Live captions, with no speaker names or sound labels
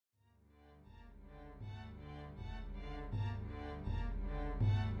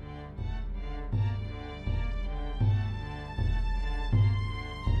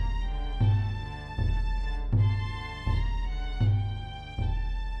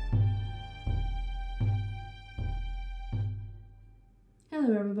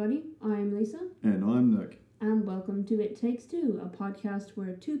Hello everybody, I'm Lisa. And I'm Nick. And welcome to It Takes Two, a podcast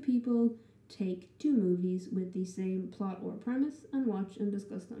where two people take two movies with the same plot or premise and watch and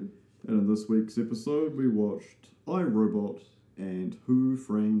discuss them. And in this week's episode, we watched I, Robot and Who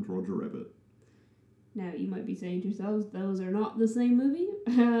Framed Roger Rabbit. Now, you might be saying to yourselves, those are not the same movie,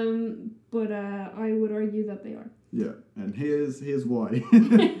 but I would argue that they are. Yeah, and here's why.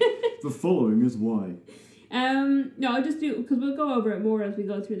 The following is why. No, I'll just do, because we'll go over it more as we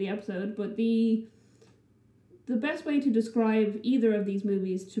go through the episode, but the best way to describe either of these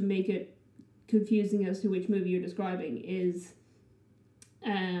movies to make it confusing as to which movie you're describing is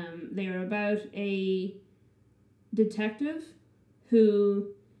they are about a detective who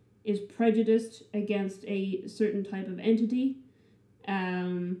is prejudiced against a certain type of entity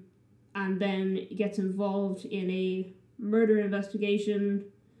and then gets involved in a murder investigation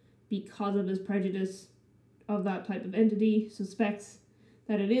because of his prejudice of that type of entity, suspects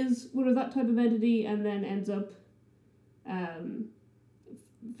that it is one of that type of entity, and then ends up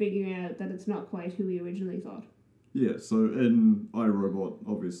figuring out that it's not quite who he originally thought. Yeah, so in I, Robot,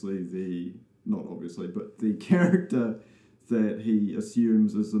 the character that he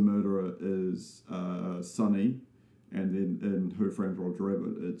assumes is the murderer is Sonny, and then in Who Framed Roger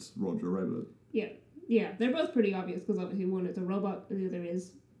Rabbit, it's Roger Rabbit. Yeah, they're both pretty obvious, because obviously one is a robot, and the other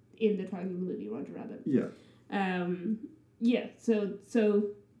is in the title of the movie, Roger Rabbit. Yeah. So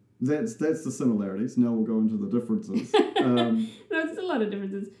That's the similarities. Now we'll go into the differences. No, there's a lot of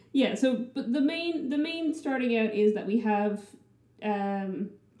differences. Yeah, so but the main starting out is that we have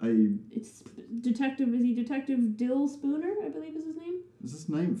it's Detective. Is he Detective Dill Spooner? I believe is his name. Is his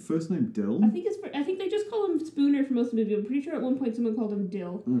first name Dill? I think they just call him Spooner for most of the movie. I'm pretty sure at one point someone called him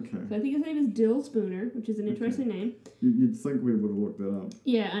Dill. Okay. So I think his name is Dill Spooner, which is an interesting name. You'd think we would have looked that up.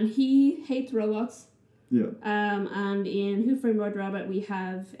 Yeah, and he hates robots. Yeah. And in Who Framed Roger Rabbit, we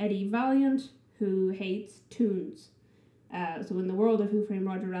have Eddie Valiant, who hates toons. So in the world of Who Framed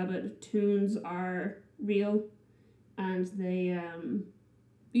Roger Rabbit, toons are real, and they,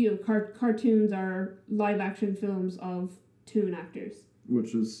 cartoons are live-action films of toon actors.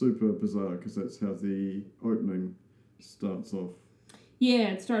 Which is super bizarre, because that's how the opening starts off. Yeah,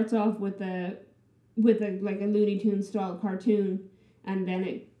 it starts off with a Looney Tunes style cartoon, and then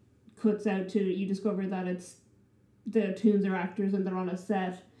it cuts out to, you discover that it's the toons are actors and they're on a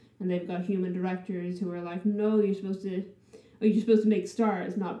set and they've got human directors who are like, no, you're supposed to make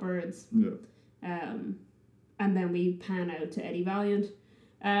stars, not birds. Yeah. And then we pan out to Eddie Valiant.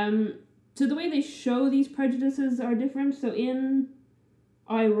 So the way they show these prejudices are different. So in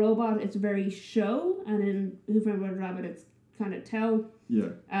I, Robot, it's very show, and in Who Framed Roger Rabbit, it's kind of tell. Yeah.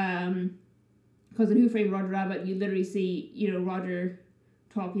 Because in Who Framed Roger Rabbit, you literally see, Roger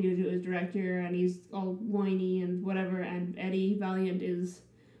talking to his director, and he's all whiny and whatever, and Eddie Valiant is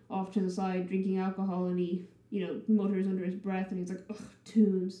off to the side drinking alcohol, and he, mutters under his breath, and he's like, ugh,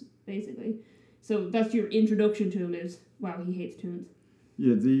 toons, basically. So that's your introduction to him, is, wow, he hates toons.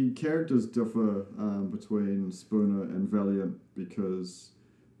 Yeah, the characters differ between Spooner and Valiant, because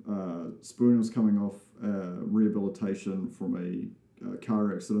Spooner's coming off rehabilitation from a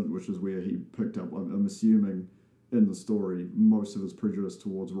car accident, which is where he picked up, I'm assuming, in the story, most of his prejudice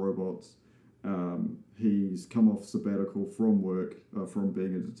towards robots. He's come off sabbatical from work, from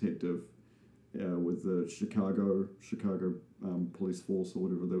being a detective with the Chicago police force, or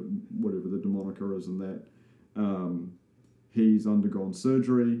whatever the moniker is in that. He's undergone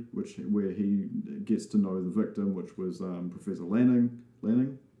surgery, where he gets to know the victim, which was Professor Lanning. I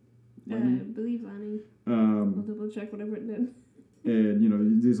believe Lanning. I'll double check what I've written down. And,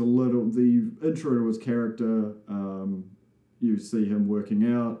 there's the intro to his character, you see him working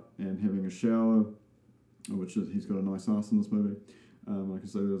out and having a shower, which is, he's got a nice ass in this movie. I can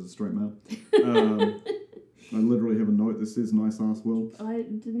say that as a straight man. I literally have a note that says nice ass Will. I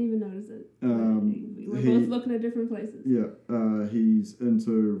didn't even notice it. We're both looking at different places. Yeah, he's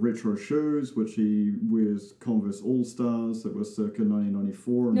into retro shoes, which he wears Converse All-Stars that was circa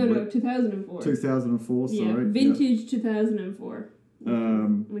 1994. No, 2004. 2004, sorry. Yeah, vintage 2004.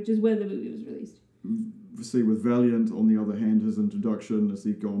 Which is when the movie was released. See, with Valiant, on the other hand, his introduction is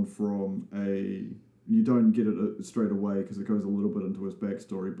he's gone from you don't get it straight away because it goes a little bit into his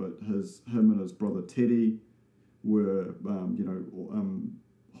backstory, but him and his brother Teddy were,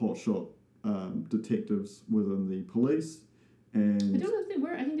 hotshot detectives within the police, and I don't know if they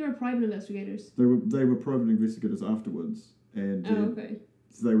were. I think they were private investigators. They were private investigators afterwards, and okay.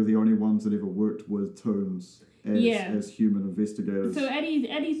 They were the only ones that ever worked with toons as human investigators. So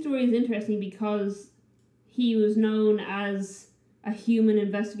Eddie's story is interesting because he was known as a human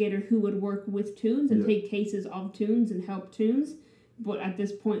investigator who would work with toons and take cases of toons and help toons. But at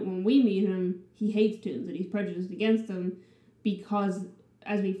this point, when we meet him, he hates Toons and he's prejudiced against them because,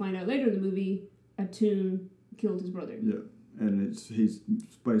 as we find out later in the movie, a Toon killed his brother. Yeah, and he's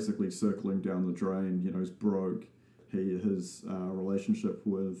basically circling down the drain. You know, he's broke. His relationship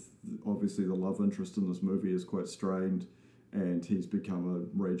with, obviously, the love interest in this movie is quite strained, and he's become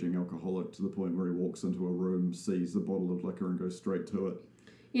a raging alcoholic to the point where he walks into a room, sees the bottle of liquor, and goes straight to it.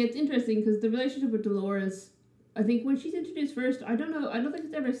 Yeah, it's interesting because the relationship with Dolores, I think when she's introduced first, I don't think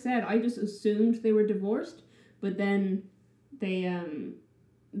it's ever said. I just assumed they were divorced, but then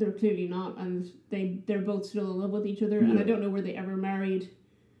they're clearly not, and they're both still in love with each other, and I don't know where they ever married,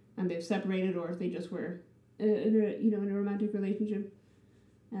 and they've separated, or if they just were in a romantic relationship.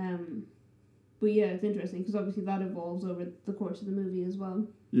 But yeah, it's interesting because obviously that evolves over the course of the movie as well.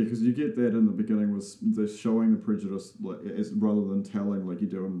 Yeah, because you get that in the beginning was they're showing the prejudice rather than telling like you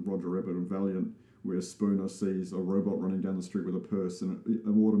do in Roger Rabbit and Valiant, where Spooner sees a robot running down the street with a purse and it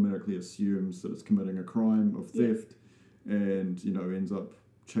automatically assumes that it's committing a crime of theft, and ends up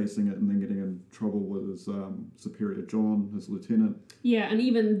chasing it and then getting in trouble with his superior John, his lieutenant. Yeah, and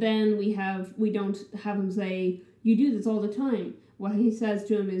even then we don't have him say, "You do this all the time." What he says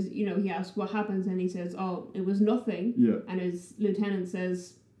to him is, he asks what happens, and he says, "Oh, it was nothing." Yeah. And his lieutenant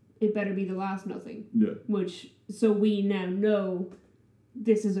says, "It better be the last nothing." Yeah. So we now know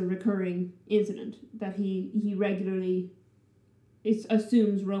this is a recurring incident, that he regularly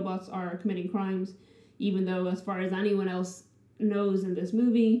assumes robots are committing crimes, even though, as far as anyone else knows in this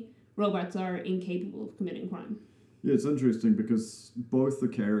movie, robots are incapable of committing crime. Yeah, it's interesting because both the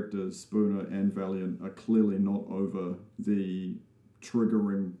characters, Spooner and Valiant, are clearly not over the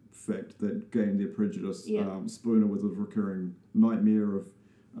triggering fact that gained their prejudice. Yeah. Spooner with a recurring nightmare of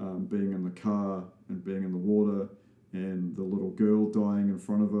being in the car and being in the water, and the little girl dying in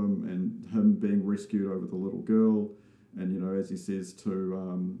front of him, and him being rescued over the little girl. And, as he says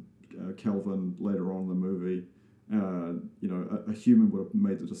to Calvin later on in the movie, a human would have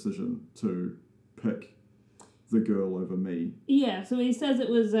made the decision to pick the girl over me. Yeah, so he says it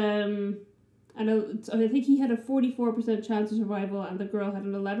was, I think he had a 44% chance of survival and the girl had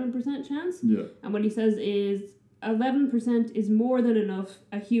an 11% chance. Yeah. And what he says is 11% is more than enough.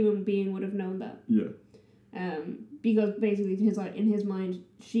 A human being would have known that. Yeah. Because basically in his mind,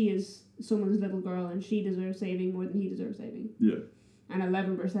 she is someone's little girl and she deserves saving more than he deserves saving. Yeah. And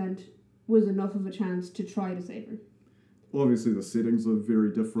 11% was enough of a chance to try to save her. Obviously, the settings are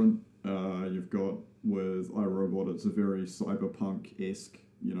very different. You've got, with iRobot, it's a very cyberpunk-esque.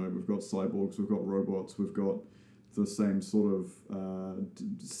 We've got cyborgs, we've got robots, we've got the same sort of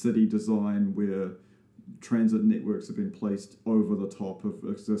city design where transit networks have been placed over the top of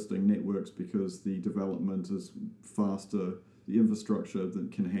existing networks because the development is faster, the infrastructure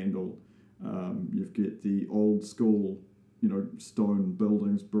that can handle. You've got the old school, stone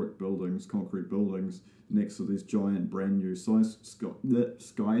buildings, brick buildings, concrete buildings next to these giant brand new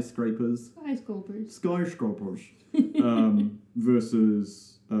skyscrapers.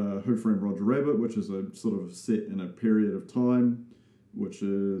 Versus Who Framed Roger Rabbit, which is a sort of set in a period of time, which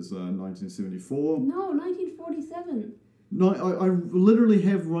is 1974. No, 1947. No, I literally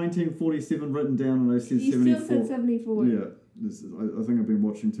have 1947 written down, and I said 74. You still said 74. Yeah, I think I've been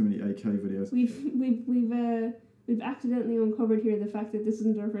watching too many AK videos. We've accidentally uncovered here the fact that this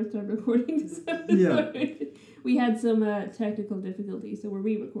isn't our first time recording this episode. Yeah. We had some technical difficulties, so we're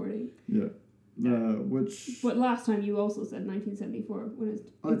re-recording. Yeah. But last time you also said 1974 when it's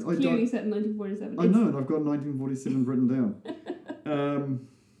clearly set in 1947. I know, and I've got 1947 written down.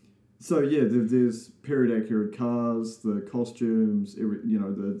 So yeah, there's period accurate cars, the costumes,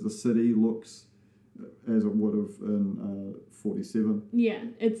 the city looks as it would have in 47. Yeah,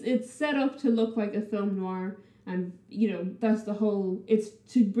 it's set up to look like a film noir, and that's the whole. It's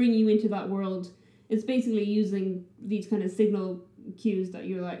to bring you into that world. It's basically using these kind of signal cues that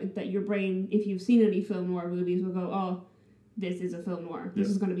your brain, if you've seen any film noir movies, will go, oh, this is a film noir. This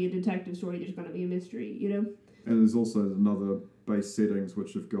is going to be a detective story. There's going to be a mystery, And there's also another base settings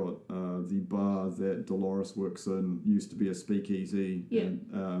which have got the bar that Dolores works in used to be a speakeasy. Yeah.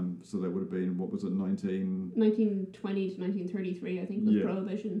 And, so that would have been, what was it, 1920 to 1933, I think, was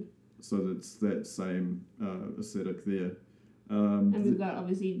Prohibition. So that's that same aesthetic there. And we've got,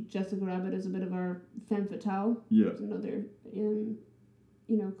 obviously, Jessica Rabbit as a bit of our femme fatale. Yeah. It's another,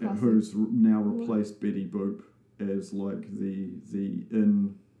 classic. Who's now replaced Betty Boop as, like, the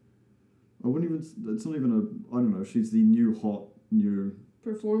in... I wouldn't even... It's not even I don't know. She's the new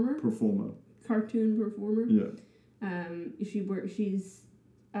Performer. Cartoon performer. Yeah. She's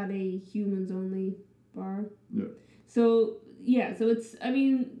at a humans only bar. Yeah. So it's... I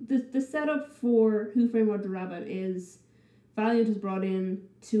mean, the setup for Who Framed Roger Rabbit is... Valiant is brought in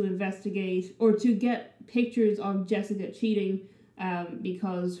to investigate or to get pictures of Jessica cheating,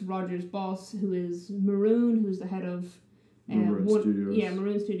 because Roger's boss, who is Maroon, who's the head of Maroon Studios. Yeah,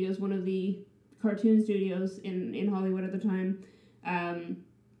 Maroon Studios, one of the cartoon studios in Hollywood at the time,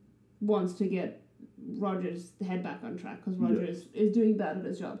 wants to get Roger's head back on track because Roger is doing bad at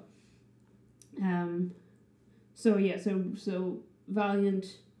his job. So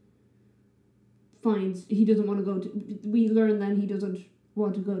Valiant finds he doesn't want to go to. We learn then he doesn't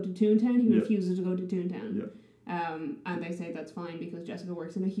want to go to Toontown. He refuses to go to Toontown. Yeah. And they say that's fine because Jessica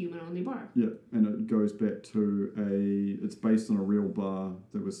works in a human-only bar. Yeah, and it goes back to it's based on a real bar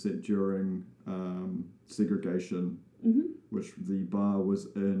that was set during segregation, which the bar was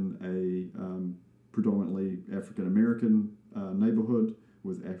in a predominantly African-American neighborhood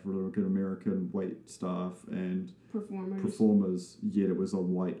with African-American wait staff and performers, yet it was a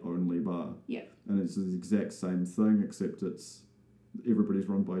white-only bar. Yeah. And it's the exact same thing, except everything's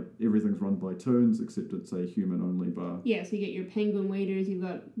run by toons, except it's a human-only bar. Yeah, so you get your penguin waiters, you've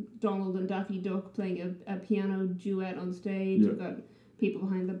got Donald and Daffy Duck playing a piano duet on stage, you've got people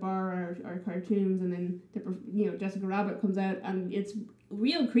behind the bar are cartoons, and then Jessica Rabbit comes out, and it's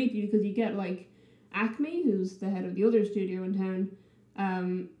real creepy because you get like Acme, who's the head of the other studio in town,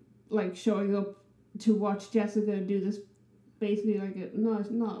 like showing up to watch Jessica do this, basically like it's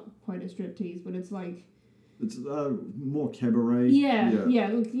not quite a striptease, but it's like it's more cabaret. Yeah, a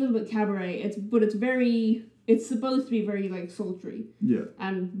little bit cabaret. It's supposed to be very like sultry. Yeah.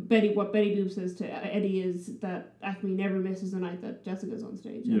 And what Betty Boop says to Eddie is that Acme never misses a night that Jessica's on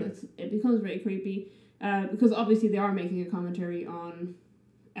stage, and it becomes very creepy, because obviously they are making a commentary on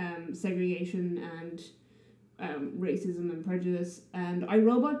segregation and racism and prejudice, and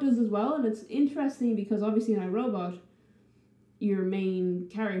iRobot does as well, and it's interesting because obviously in iRobot, your main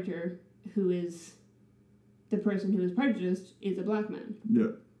character, who is the person who is prejudiced, is a black man.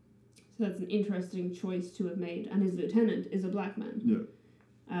 Yeah. So that's an interesting choice to have made, and his lieutenant is a black man.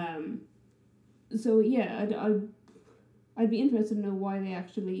 Yeah. So yeah, I'd be interested to know why they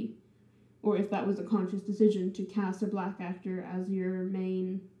actually, or if that was a conscious decision to cast a black actor as your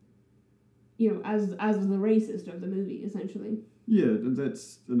main, as the racist of the movie, essentially. Yeah,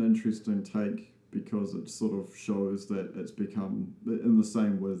 that's an interesting take, because it sort of shows that it's become, in the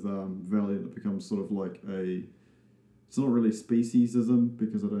same with Valiant, it becomes sort of like it's not really speciesism,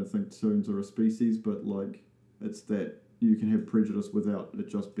 because I don't think toons are a species, but like it's that you can have prejudice without it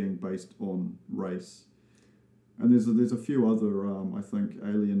just being based on race. And there's a few other, I think,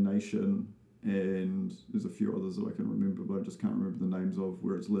 Alien Nation, and there's a few others that I can remember, but I just can't remember the names of,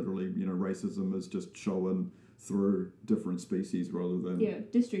 where it's literally, racism is just shown through different species rather than... Yeah,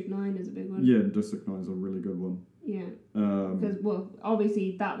 District 9 is a big one. Yeah, District 9 is a really good one. Yeah. Because,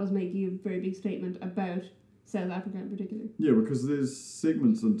 obviously that was making a very big statement about South Africa in particular. Yeah, because there's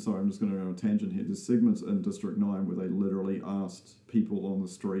segments in... Sorry, I'm just going to go on a tangent here. There's segments in District 9 where they literally asked people on the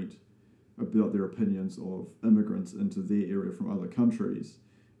street about their opinions of immigrants into their area from other countries,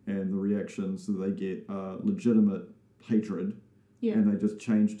 and the reactions that they get are legitimate hatred. Yeah. And they just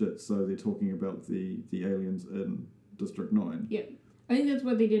changed it, so they're talking about the aliens in District 9. Yeah. I think that's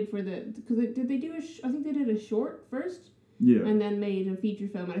what they did for because did they do I think they did a short first? Yeah. And then made a feature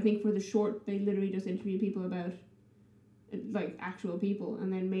film. And I think for the short, they literally just interviewed people about, like, actual people,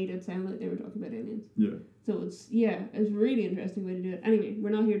 and then made it sound like they were talking about aliens. Yeah. So it's a really interesting way to do it. Anyway,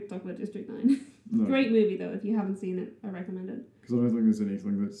 we're not here to talk about District 9. No. Great movie, though. If you haven't seen it, I recommend it. Because I don't think there's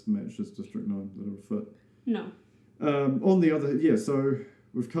anything that's matched as District 9 that would fit. No. On the other, so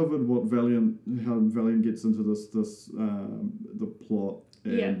we've covered how Valiant gets into the plot,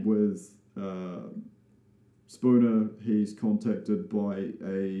 and with Spooner, he's contacted by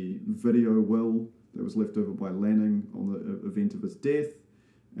a video will that was left over by Lanning on the event of his death,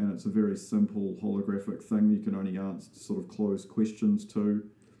 and it's a very simple holographic thing you can only answer sort of closed questions to,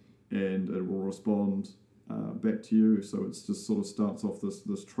 and it will respond back to you. So it's just sort of starts off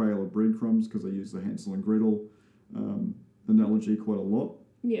this trail of breadcrumbs, because they use the Hansel and Gretel analogy quite a lot.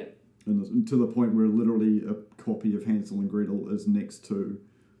 Yeah. And to the point where literally a copy of Hansel and Gretel is next to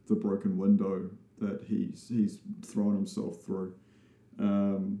the broken window that he's thrown himself through.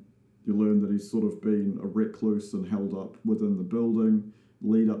 You learn that he's sort of been a recluse and held up within the building,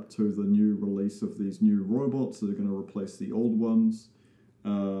 lead up to the new release of these new robots that are going to replace the old ones.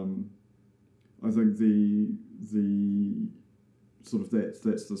 I think the sort of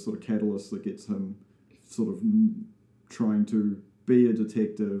that's the sort of catalyst that gets him sort of trying to be a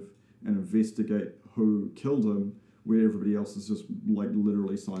detective and investigate who killed him, where everybody else is just like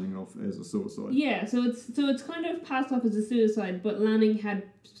literally signing off as a suicide. Yeah, so it's kind of passed off as a suicide, but Lanning had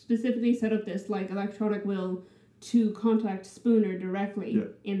specifically set up this like electronic will to contact Spooner directly Yeah.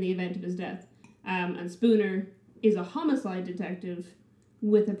 in the event of his death. And Spooner is a homicide detective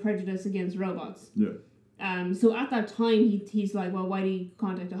with a prejudice against robots. Yeah. So at that time, he's like, well, why do you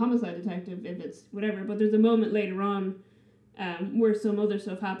contact a homicide detective if it's whatever? But there's a moment later on where some other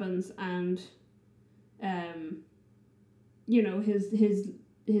stuff happens, and you know, his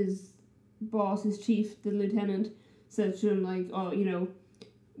boss, his chief, the lieutenant, says to him like, oh, you know,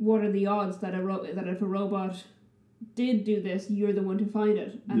 what are the odds that that if a robot did do this, you're the one to find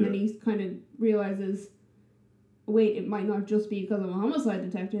it? And then he kind of realizes, wait, it might not just be because I'm a homicide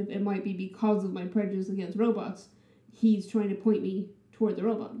detective, it might be because of my prejudice against robots. He's trying to point me toward the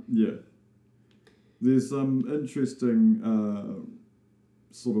robot. Yeah. There's some interesting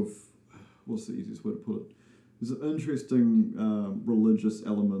sort of, what's the easiest way to put it? There's interesting religious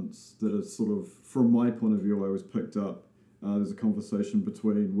elements that are sort of, from my point of view, I was picked up. There's a conversation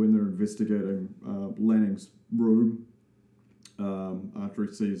between when they're investigating Lanning's room after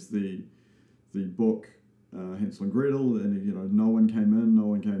he sees the book, Hansel and Gretel, and you know, no one came in, no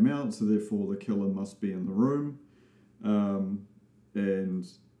one came out, so therefore the killer must be in the room. And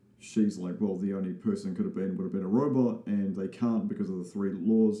she's like, well, the only person would have been a robot, and they can't because of the three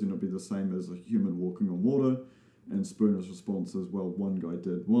laws, you know, be the same as a human walking on water. And Spooner's response is, well, one guy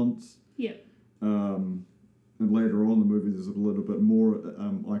did once. Yeah. And later on in the movie, there's a little bit more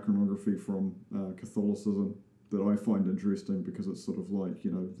iconography from Catholicism that I find interesting because it's sort of like,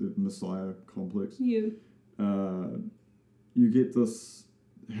 you know, the Messiah complex. Yeah. You get this,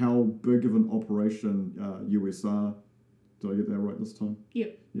 how big of an operation USR, did I get that right this time?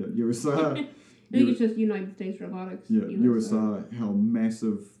 Yep. Yeah, USR. I think it's just United States Robotics. Yeah, USR, how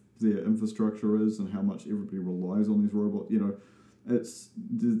massive their infrastructure is and how much everybody relies on these robots. You know, it's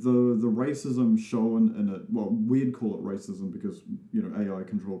the racism shown in it. Well, we'd call it racism because, you know, AI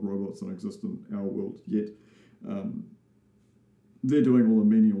controlled robots don't exist in our world yet. They're doing all the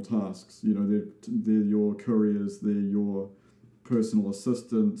menial tasks. You know, they're your couriers, they're your personal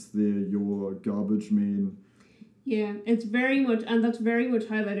assistants, they're your garbage men. Yeah, it's very much, and that's very much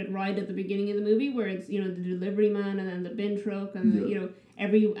highlighted right at the beginning of the movie, where it's, you know, the delivery man and then the bin truck and the, you know,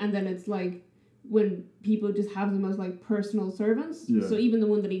 and then it's like when people just have them as like personal servants. Yeah. So even the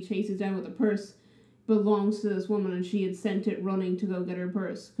one that he chases down with the purse belongs to this woman, and she had sent it running to go get her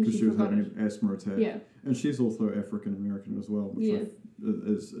purse because she was forgot having it. an asthma attack. Yeah. And she's also African American as well, which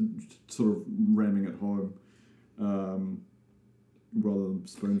is sort of ramming it home, rather than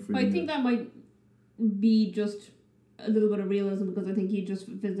spoon feeding. I think that might be just a little bit of realism because I think he just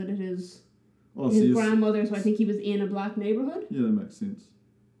visited his grandmother, so I think he was in a black neighborhood. Yeah, that makes sense.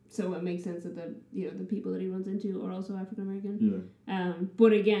 So it makes sense that the people that he runs into are also African American. Yeah.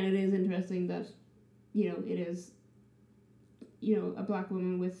 But again, it is interesting that, you know, it is, you know, a black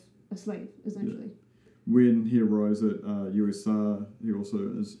woman with a slave essentially. Yeah. When he arrives at USR, he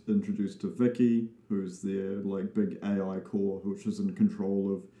also is introduced to Vicky, who's their like big AI core, which is in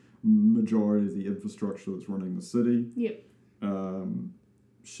control of majority of the infrastructure that's running the city. Yep.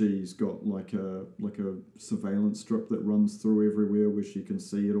 She's got like a surveillance strip that runs through everywhere where she can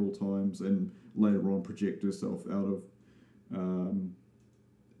see at all times and later on project herself out of.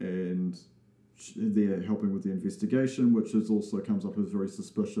 And they're helping with the investigation, which is also comes up as very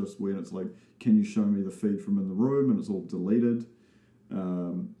suspicious when it's like, can you show me the feed from in the room? And it's all deleted.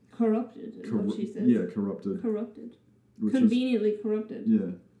 Corrupted is what she says. Yeah, corrupted. Corrupted. Conveniently corrupted.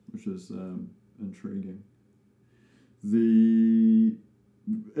 Yeah, which is intriguing. The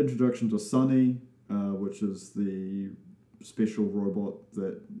introduction to Sonny, which is the special robot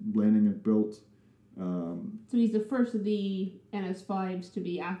that Lanning had built. So he's the first of the NS5s to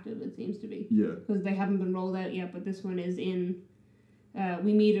be active, it seems to be. Yeah. Because they haven't been rolled out yet, but this one is in...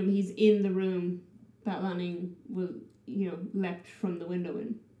 we meet him, he's in the room that Lanning was, you know, leapt from the window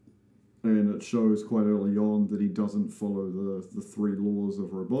in. And it shows quite early on that he doesn't follow the three laws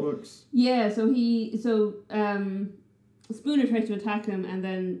of robotics. Yeah, so Spooner tries to attack him, and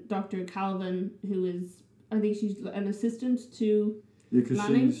then Dr. Calvin, who is, I think she's an assistant to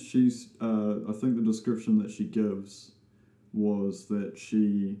Lanning. she's I think the description that she gives was that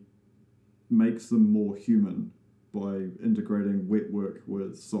she makes them more human by integrating wet work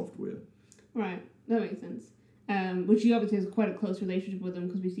with software. Right, that makes sense. Which she obviously has quite a close relationship with him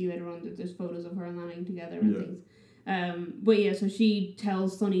because we see later on that there's photos of her and Lanning together and things. But yeah, so she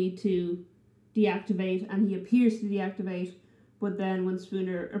tells Sonny to deactivate, and he appears to deactivate, but then when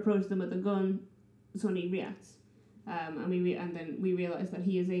Spooner approaches them with a gun, Sonny reacts. And then we realize that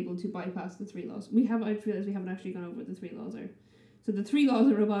he is able to bypass the three laws. I just realized we haven't actually gone over what the three laws are. So the three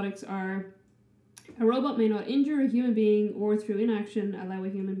laws of robotics are: a robot may not injure a human being or through inaction allow a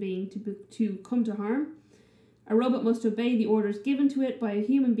human being to come to harm. A robot must obey the orders given to it by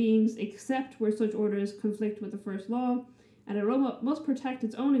human beings except where such orders conflict with the first law, and a robot must protect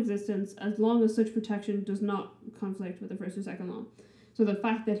its own existence as long as such protection does not conflict with the first or second law. So the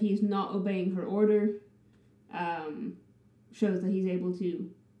fact that he's not obeying her order shows that he's able to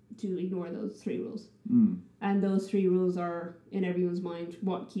ignore those 3 rules. And those 3 rules are, in everyone's mind,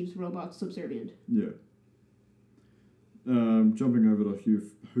 what keeps robots subservient. Yeah. Jumping over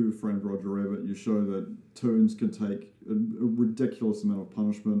to Who Framed Roger Rabbit, you show that Toons can take a ridiculous amount of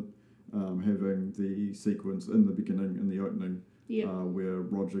punishment, having the sequence in the beginning, in the opening, where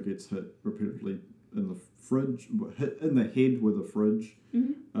Roger gets hit repeatedly in the fridge, hit in the head with a fridge,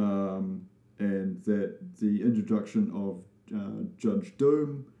 and that the introduction of Judge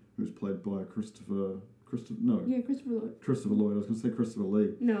Doom, who's played by Christopher Lloyd. Christopher Lloyd. I was going to say Christopher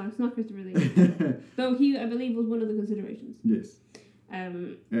Lee. No, it's not Christopher Lee. Though he, I believe, was one of the considerations. Yes.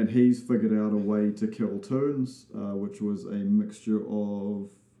 And he's figured out a way to kill Toons, which was a mixture of...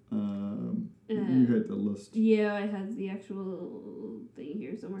 you had the list. Yeah, I had the actual thing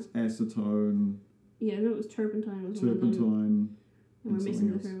here somewhere. Acetone. Yeah, no, it was turpentine. Turpentine. And we're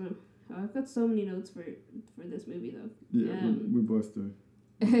missing the third one. Oh, I've got so many notes for this movie, though. Yeah, we both do.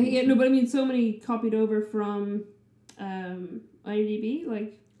 Yeah, no, but I mean, so many copied over from IMDb,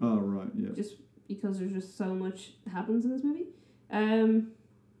 like... Oh, right, yeah. Just because there's just so much happens in this movie.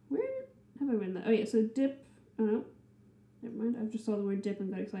 Where have I written that? Oh, yeah, so Dip... Oh, no. Never mind, I just saw the word dip and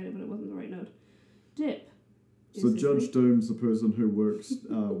got excited, but it wasn't the right note. Dip. So Judge Doom's the person who works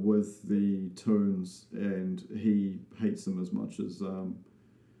with the Toons, and he hates them as much as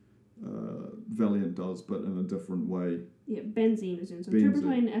Valiant does, but in a different way. Yeah, benzene is in. So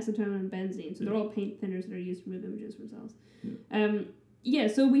turpentine, acetone, and benzene. So they're all paint thinners that are used to remove images from cells. Yeah.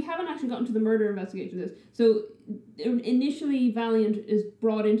 So we haven't actually gotten to the murder investigation of this. So initially, Valiant is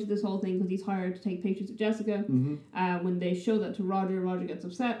brought into this whole thing because he's hired to take pictures of Jessica. When they show that to Roger, Roger gets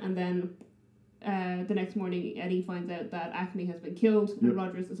upset, and then the next morning, Eddie finds out that Acme has been killed, and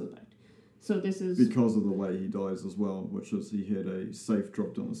Roger is the suspect. So this is... Because of the way he dies as well, which is he had a safe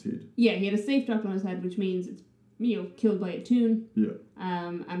dropped on his head. Yeah, he had a safe dropped on his head, which means it's, killed by a Toon. Yeah.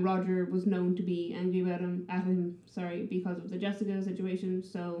 And Roger was known to be angry at him, because of the Jessica situation,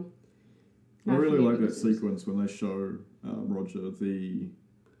 so... I really like that sequence when they show Roger the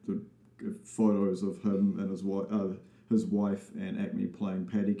photos of him and his wife and Acme playing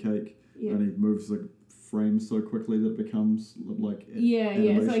patty cake, and he moves the frame so quickly that it becomes like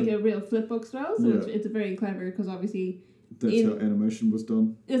animation. It's like a real flipbook style, so it's very clever because obviously that's how animation was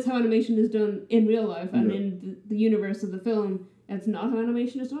done. That's how animation is done in real life, and in the universe of the film, it's not how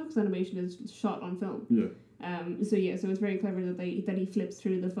animation is done because animation is shot on film. So it's very clever that he flips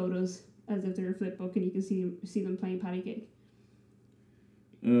through the photos as if they're a flipbook, and you can see them playing patty cake.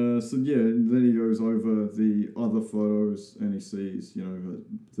 Then he goes over the other photos and he sees, the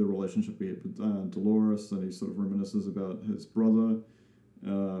relationship he had with Dolores, and he sort of reminisces about his brother.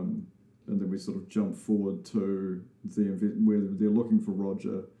 And then we sort of jump forward to where they're looking for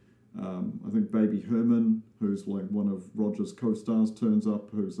Roger. I think Baby Herman, who's like one of Roger's co-stars, turns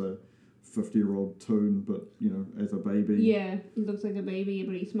up, who's a 50-year-old Toon, but, as a baby. Yeah, he looks like a baby,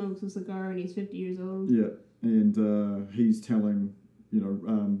 but he smokes a cigar and he's 50 years old. Yeah, and he's telling...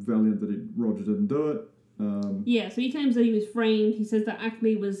 Valiant that Roger didn't do it. So he claims that he was framed. He says that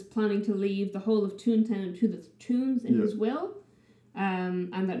Acme was planning to leave the whole of Toontown to the Toons in his will,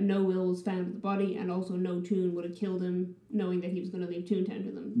 and that no will was found with the body, and also no Toon would have killed him knowing that he was going to leave Toontown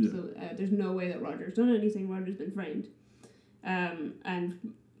to them. So there's no way that Roger's done it. He's saying Roger's been framed.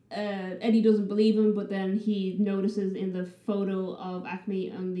 Eddie doesn't believe him, but then he notices in the photo of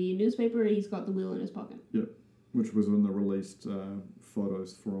Acme on the newspaper, he's got the will in his pocket. Yeah. Which was in the released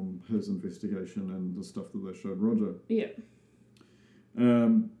photos from his investigation and the stuff that they showed Roger. Yeah.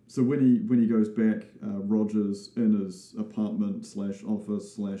 So when he goes back, Roger's in his apartment /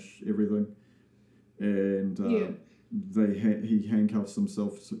 office / everything, and he handcuffs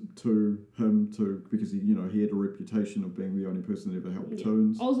himself to him because he had a reputation of being the only person that ever helped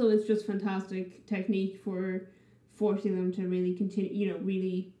Toons. Also, it's just fantastic technique for forcing them to really continue,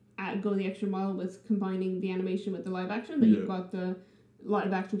 really go the extra mile with combining the animation with the live action. That you've got the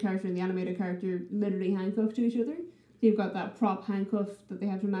live action character and the animated character literally handcuffed to each other. So you've got that prop handcuff that they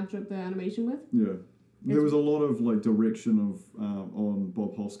have to match up the animation with. Yeah. There was a lot of direction on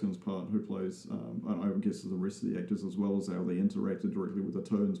Bob Hoskins' part, who plays, I guess the rest of the actors, as well as how they interacted directly with the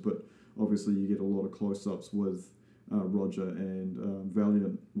Toons. But obviously you get a lot of close-ups with Roger and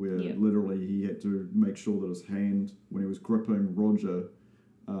Valiant, where literally he had to make sure that his hand, when he was gripping Roger,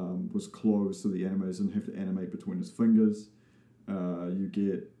 was closed, so the animators didn't have to animate between his fingers. You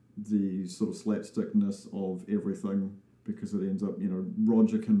get the sort of slapstickness of everything, because it ends up,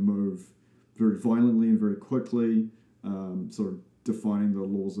 Roger can move very violently and very quickly, sort of defying the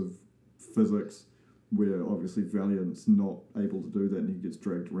laws of physics, where obviously Valiant's not able to do that, and he gets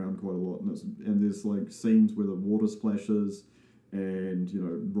dragged around quite a lot. And there's like scenes where the water splashes, and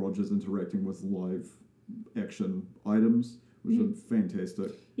Roger's interacting with live action items, which are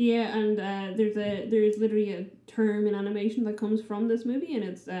fantastic. Yeah, and there's literally a term in animation that comes from this movie, and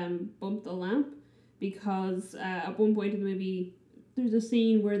it's bump the lamp, because at one point in the movie there's a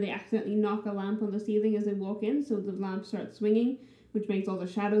scene where they accidentally knock a lamp on the ceiling as they walk in, so the lamp starts swinging, which makes all the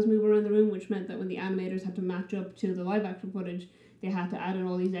shadows move around the room, which meant that when the animators had to match up to the live action footage, they had to add in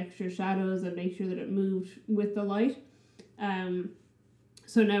all these extra shadows and make sure that it moved with the light.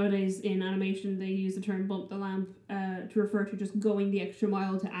 So nowadays in animation they use the term bump the lamp to refer to just going the extra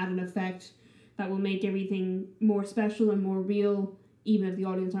mile to add an effect that will make everything more special and more real, even if the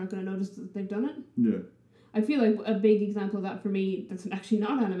audience aren't going to notice that they've done it. Yeah. I feel like a big example of that for me that's actually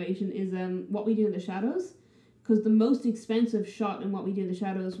not animation is What We Do in the Shadows, because the most expensive shot in What We Do in the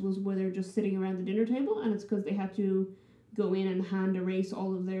Shadows was where they're just sitting around the dinner table, and it's because they had to go in and hand erase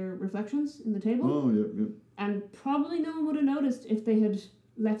all of their reflections in the table. Oh, yeah. And probably no one would have noticed if they had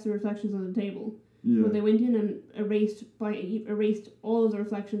left the reflections on the table. Yeah. When they went in and erased all of the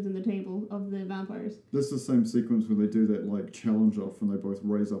reflections in the table of the vampires. That's the same sequence where they do that like challenge off and they both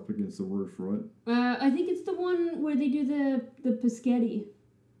raise up against the roof, right? I think it's the one where they do the Paschetti.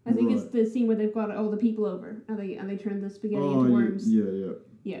 I think it's the scene where they've got all the people over and they turn the spaghetti into worms.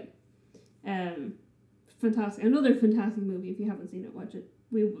 Yeah. Fantastic. Another fantastic movie. If you haven't seen it, watch it.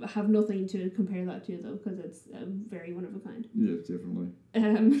 We have nothing to compare that to though, because it's very one of a kind. Yeah, definitely.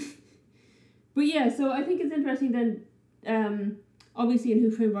 But yeah, so I think it's interesting then, obviously in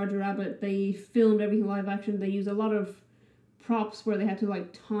Who Framed Roger Rabbit, they filmed everything live action. They use a lot of props where they had to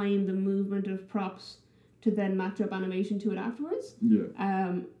like time the movement of props to then match up animation to it afterwards.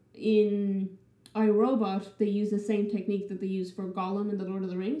 Yeah. In iRobot, they use the same technique that they use for Gollum in The Lord of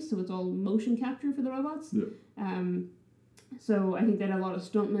the Rings, so it's all motion capture for the robots. Yeah. So I think they had a lot of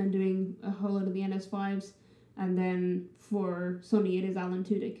stuntmen doing a whole lot of the NS5s. And then for Sonny, it is Alan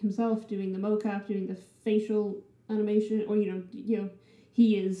Tudyk himself doing the mocap, doing the facial animation, or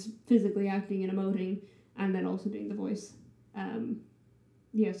he is physically acting and emoting, and then also doing the voice.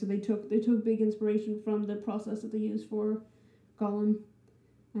 So they took big inspiration from the process that they used for Gollum,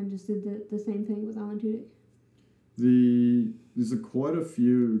 and just did the same thing with Alan Tudyk. There's quite a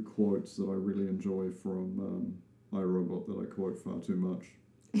few quotes that I really enjoy from iRobot that I quote far too much.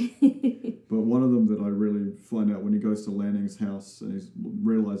 But one of them that I really find out when he goes to Lanning's house and he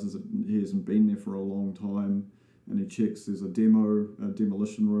realizes that he hasn't been there for a long time, and he checks there's a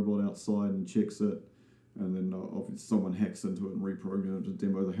demolition robot outside, and checks it, and then obviously someone hacks into it and reprograms it to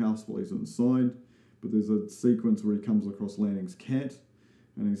demo the house while he's inside. But there's a sequence where he comes across Lanning's cat,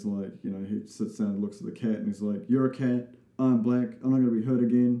 and he's like, he sits down and looks at the cat, and he's like, "You're a cat, I'm black, I'm not going to be hurt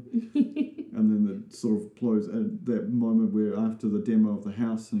again." And then it sort of blows at that moment where after the demo of the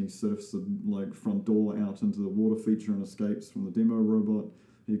house and he surfs the front door out into the water feature and escapes from the demo robot,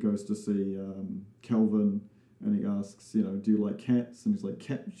 he goes to see Kelvin, and he asks, do you like cats? And he's like,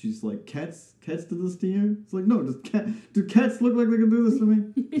 cat? She's like, cats do this to you? It's like, no, do cats look like they can do this to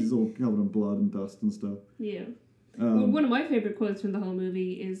me? He's all covered in blood and dust and stuff. Yeah. One of my favourite quotes from the whole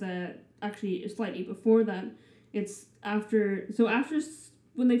movie is actually slightly before that. It's after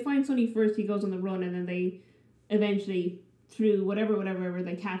when they find Sonny first, he goes on the run, and then they eventually, through whatever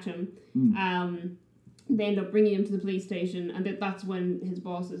they catch him. They end up bringing him to the police station, and that's when his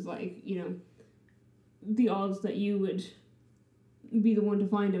boss is like, the odds that you would be the one to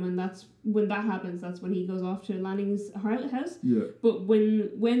find him, and that's when that happens. That's when he goes off to Lanning's house. Yeah. But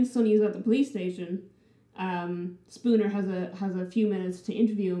when Sonny is at the police station, Spooner has a few minutes to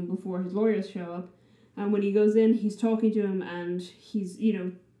interview him before his lawyers show up. And when he goes in, he's talking to him, and he's,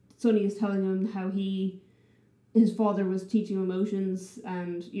 Sonny is telling him how his father was teaching him emotions,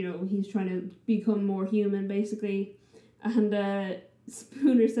 and, he's trying to become more human, basically. And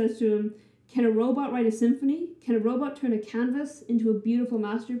Spooner says to him, "Can a robot write a symphony? Can a robot turn a canvas into a beautiful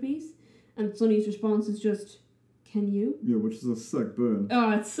masterpiece?" And Sonny's response is just, "Can you?" Yeah, which is a sick burn.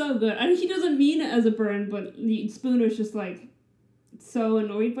 Oh, it's so good. And he doesn't mean it as a burn, but Spooner's just, so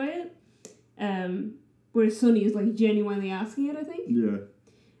annoyed by it. Whereas Sonny is genuinely asking it, I think. Yeah.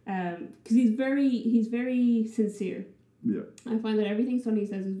 Because he's very sincere. Yeah. I find that everything Sonny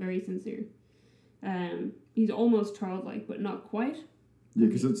says is very sincere. He's almost childlike, but not quite. Yeah,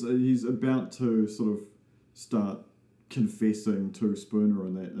 because he's about to sort of start confessing to Spooner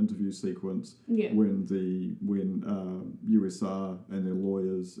in that interview sequence when USR and their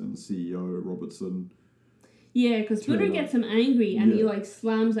lawyers and CEO Robertson. Yeah, because Spooner gets him angry and he like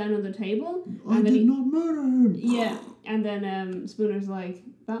slams down on the table. I did not murder him. Yeah, and then Spooner's like,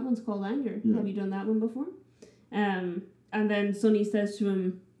 that one's called anger. Yeah. Have you done that one before? And then Sonny says to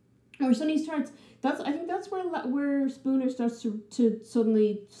him, or Sonny starts. I think that's where Spooner starts to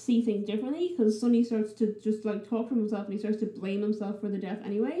suddenly see things differently, because Sonny starts to just like talk to himself and he starts to blame himself for the death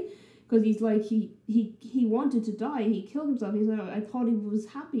anyway, because he's like he wanted to die, he killed himself. He's like, I thought he was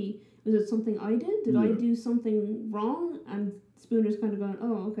happy. Was it something I did? Did I do something wrong? And Spooner's kind of going,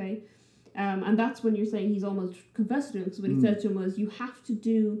 oh, okay. And that's when you're saying he's almost confessed to him, because what he said to him was, you have to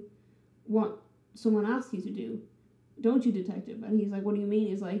do what someone asks you to do. Don't you, detective? And he's like, what do you mean?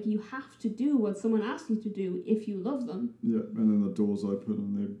 He's like, you have to do what someone asks you to do if you love them. Yeah, and then the doors open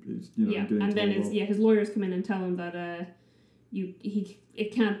and they're getting and then off. his lawyers come in and tell him that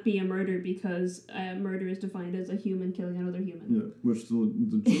it can't be a murder because murder is defined as a human killing another human. Yeah, which the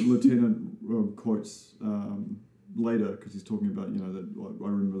lieutenant quotes later, because he's talking about, that I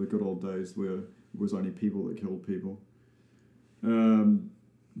remember the good old days where it was only people that killed people.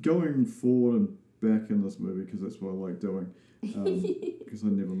 Going forward and back in this movie, because that's what I like doing, because I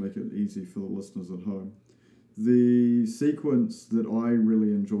never make it easy for the listeners at home. The sequence that I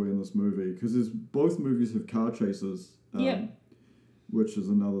really enjoy in this movie, because both movies have car chases. Which is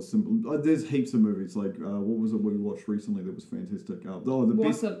another simple. There's heaps of movies, like what was it we watched recently that was fantastic?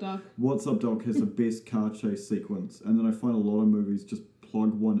 What's Up, Doc? What's Up, Doc has the best car chase sequence, and then I find a lot of movies just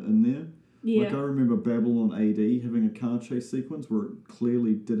plug one in there. Yeah. Like I remember Babylon AD having a car chase sequence where it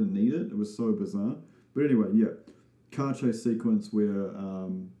clearly didn't need it. It was so bizarre. But anyway, car chase sequence where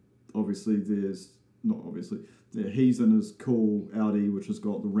he's in his cool Audi, which has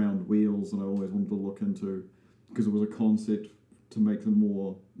got the round wheels, and I always wanted to look into, because it was a concept to make them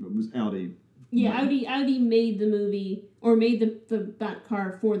more. It was Audi. Yeah, Audi made the movie, or made that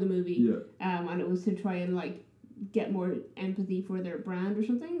car for the movie. Yeah. And it was to try and like get more empathy for their brand or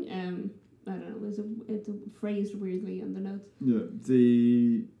something. I don't know. It's phrased weirdly in the notes. Yeah,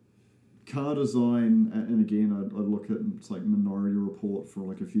 the car design, and again, I'd look at it's like Minority Report for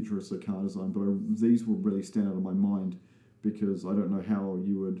like a futuristic car design, but these will really stand out of my mind, because I don't know how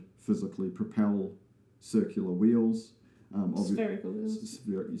you would physically propel circular wheels. Spherical wheels.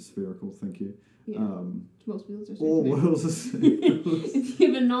 Spherical, thank you. Yeah. Most wheels are circular. All wheels are circular. If you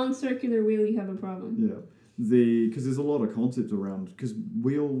have a non-circular wheel, you have a problem. Yeah. Because there's a lot of concepts around, because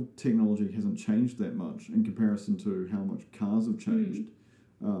wheel technology hasn't changed that much in comparison to how much cars have changed.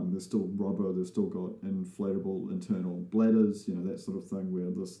 There's still rubber, they've still got inflatable internal bladders, that sort of thing, where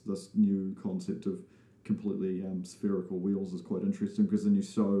this new concept of completely spherical wheels is quite interesting, because then you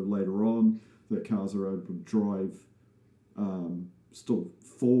show later on that cars are able to drive still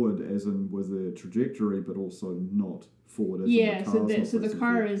forward as in with their trajectory, but also not forward as in the so the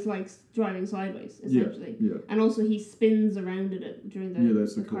car is like driving sideways essentially. Yeah. And also he spins around it during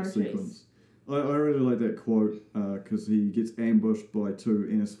that's the car sequence. I really like that quote, because he gets ambushed by two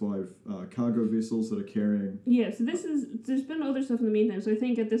NS5 cargo vessels that are carrying. Yeah, so there's been other stuff in the meantime. So I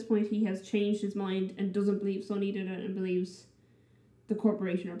think at this point he has changed his mind and doesn't believe Sonny did it and believes the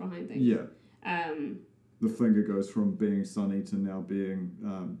corporation are behind things. Yeah. The finger goes from being Sonny to now being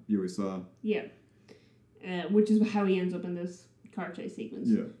USR. Yeah. Which is how he ends up in this car chase sequence.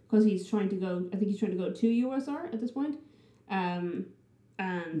 Yeah. Because he's trying to go to USR at this point. And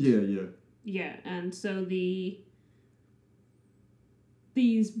Yeah. Yeah, and so these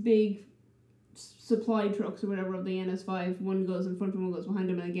big supply trucks or whatever of the NS5, one goes in front of him, one goes behind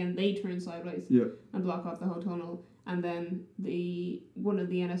him, and again they turn sideways and block off the whole tunnel. And then one of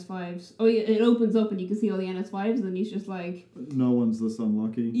the NS5s, it opens up and you can see all the NS5s, and then he's just like, no one's this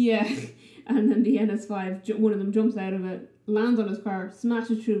unlucky. Yeah, and then the NS5, one of them jumps out of it, lands on his car,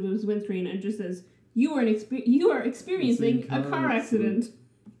 smashes through his windscreen, and just says, "You are experiencing a car accident."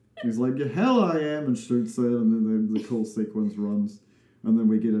 He's like, "Yeah, hell I am," and shoots it, and then the cool sequence runs, and then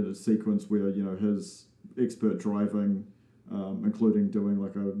we get a sequence where his expert driving, including doing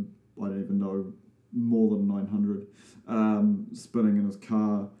like I don't even know, more than 900, spinning in his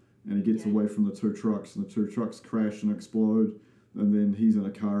car, and he gets away from the two trucks, and the two trucks crash and explode, and then he's in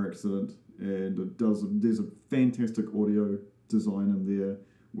a car accident, and there's a fantastic audio design in there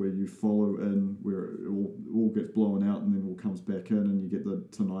where you follow in where it all gets blown out and then all comes back in, and you get the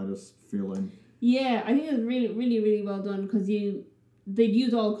tinnitus feeling. Yeah, I think it's really, really, really well done, because they'd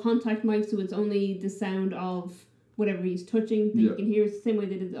use all contact mics, so it's only the sound of whatever he's touching that you can hear. It's the same way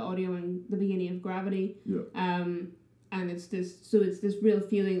they did the audio in the beginning of Gravity. Yeah. And it's this real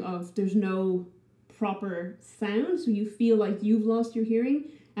feeling of there's no proper sound, so you feel like you've lost your hearing,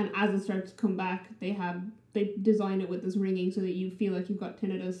 and as it starts to come back, they design it with this ringing so that you feel like you've got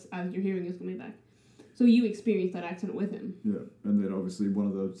tinnitus as your hearing is coming back. So you experience that accident with him. Yeah, and then obviously one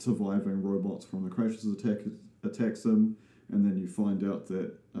of the surviving robots from the crashes attacks him, and then you find out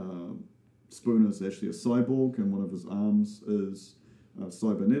that Spooner's actually a cyborg, and one of his arms is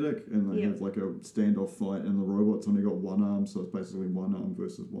cybernetic, and they have like a standoff fight, and the robot's only got one arm, so it's basically one arm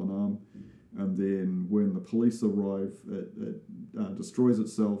versus one arm. And then when the police arrive, it destroys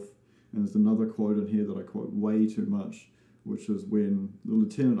itself. And there's another quote in here that I quote way too much, which is when the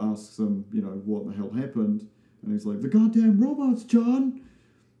lieutenant asks him, you know, what the hell happened, and he's like, "The goddamn robots, John!"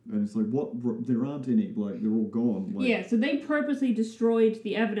 And it's like, what? There aren't any. Like, they're all gone. Like, yeah, so they purposely destroyed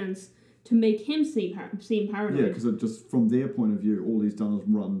the evidence to make him seem paranoid. Yeah, because just from their point of view, all he's done is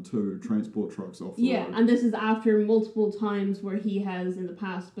run 2 transport trucks off the road. And this is after multiple times where he has, in the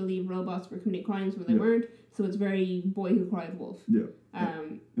past, believed robots were committing crimes when they weren't. So it's very boy who cried wolf. Yeah.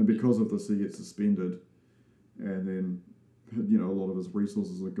 And because of this, he gets suspended. And then, you know, a lot of his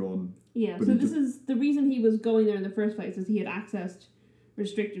resources are gone. Yeah, so this is the reason he was going there in the first place, is he had accessed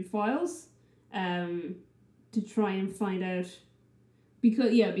restricted files to try and find out...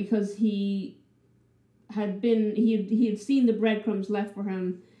 Because he had seen the breadcrumbs left for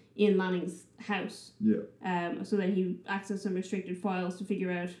him in Lanning's house. Yeah. So then he accessed some restricted files to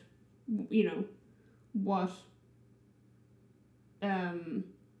figure out, you know, what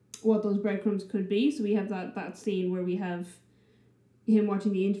those breadcrumbs could be. So we have that scene where we have him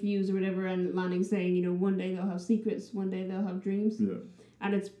watching the interviews or whatever, and Lanning saying, you know, one day they'll have secrets, one day they'll have dreams. Yeah.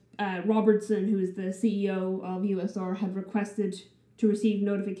 And it's Robertson, who is the CEO of USR, had requested to receive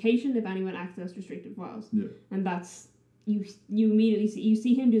notification if anyone accessed restricted files. Yeah. And that's you immediately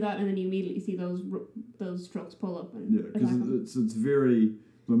see him do that, and then you immediately see those trucks pull up and because it's very,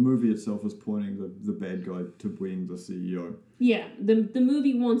 the movie itself is pointing the bad guy to being the CEO. Yeah, the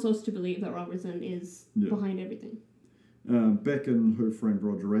movie wants us to believe that Robertson is behind everything. Back in Who Framed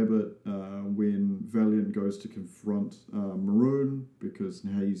Roger Rabbit, when Valiant goes to confront Maroon, because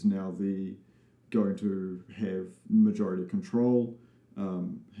he's now going to have majority control,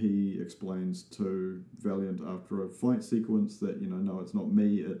 he explains to Valiant after a fight sequence that, you know, no, it's not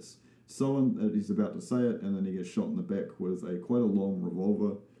me, it's someone. He's about to say it, and then he gets shot in the back with quite a long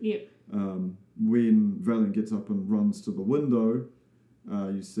revolver. Yeah. When Valiant gets up and runs to the window,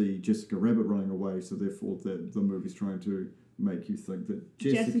 you see Jessica Rabbit running away, so therefore the movie's trying to make you think that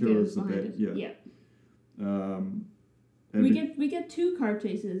Jessica is the bad. Yeah. We get 2 car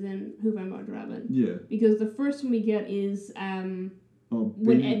chases in Who Framed Roger Rabbit. Yeah. Because the first one we get is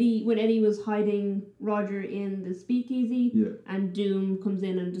when Eddie was hiding Roger in the speakeasy, and Doom comes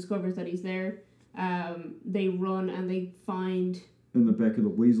in and discovers that he's there. They run and they find... In the back of the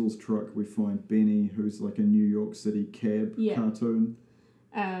Weasels truck, we find Benny, who's like a New York City cab cartoon.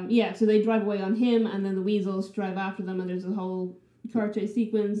 So they drive away on him, and then the Weasels drive after them, and there's a whole car chase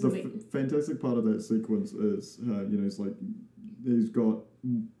sequence. The fantastic part of that sequence is, it's like he's got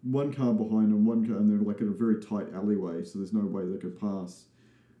one car behind him, one car, and they're like in a very tight alleyway, so there's no way they could pass.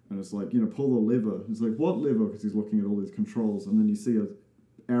 And it's like, pull the lever. It's like, what lever? Because he's looking at all these controls, and then you see a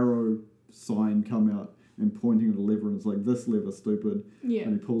arrow sign come out and pointing at a lever, and it's like, this lever, stupid. Yeah.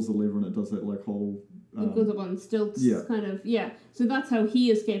 And he pulls the lever, and it does that like whole... it goes up on stilts, kind of, So that's how he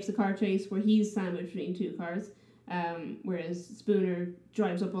escapes the car chase, where he's sandwiched between 2 cars. Whereas Spooner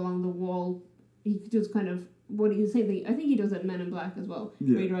drives up along the wall. He does kind of what he's saying. I think he does it in Men in Black as well.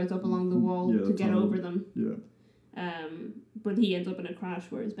 Yeah. Where he drives up along the wall to get over them. Yeah. But he ends up in a crash,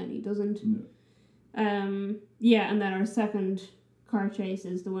 whereas Benny doesn't. Yeah. And then our second car chase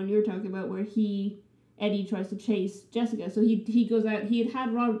is the one you're talking about, where Eddie tries to chase Jessica. So he goes out. He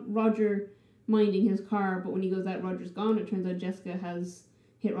had Roger minding his car, but when he goes out, Roger's gone. It turns out Jessica has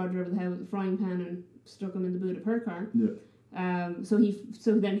hit Roger over the head with a frying pan and stuck him in the boot of her car. Yeah. So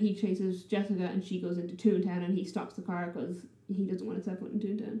then he chases Jessica, and she goes into Toontown, and he stops the car because he doesn't want to set foot in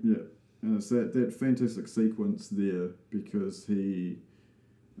Toontown. Yeah, and it's that fantastic sequence there, because he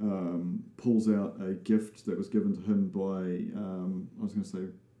pulls out a gift that was given to him by I was going to say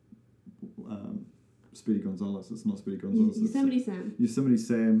Speedy Gonzales. It's not Speedy Gonzales. Yosemite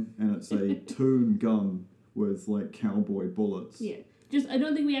Sam, and it's a Toon gun with like cowboy bullets. Yeah. I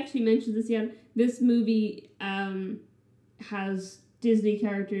don't think we actually mentioned this yet. This movie has Disney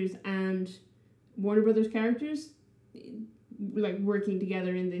characters and Warner Brothers characters like working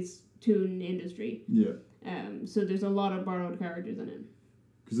together in this Toon industry. Yeah. So there's a lot of borrowed characters in it.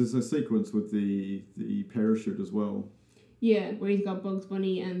 Because there's a sequence with the parachute as well. Yeah, where he's got Bugs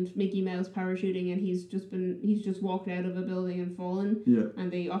Bunny and Mickey Mouse parachuting, and he's just walked out of a building and fallen. Yeah.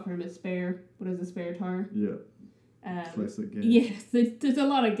 And they offer him a spare tire. Yeah. Classic gag. Yes, there's a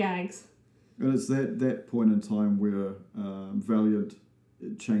lot of gags. And it's that point in time where Valiant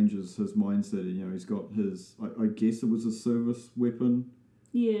changes his mindset. You know, he's got his, I guess it was a service weapon.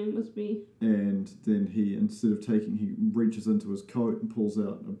 Yeah, it must be. And then he reaches into his coat and pulls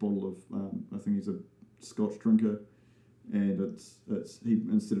out a bottle of, I think he's a Scotch drinker. And he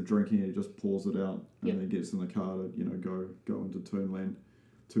instead of drinking it, he just pours it out, and he gets in the car to go into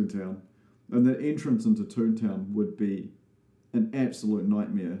Toontown, and the entrance into Toontown would be an absolute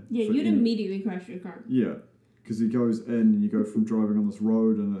nightmare. Yeah, you'd immediately crash your car. Yeah, because he goes in, and you go from driving on this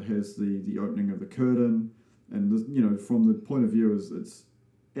road, and it has the opening of the curtain, and this, from the point of view is it's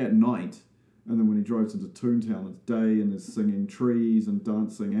at night. And then when he drives into Toontown, it's day, and there's singing trees and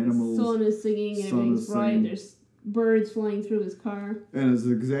dancing animals. The sun is singing, and everything's bright. There's birds flying through his car. And it's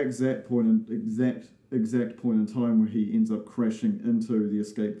the exact point in time where he ends up crashing into the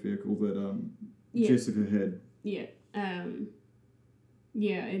escape vehicle that Jessica had. Yeah.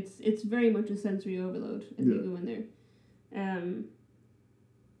 Yeah, it's very much a sensory overload as you go in there.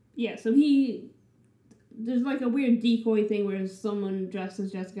 Yeah, so there's like a weird decoy thing where someone dressed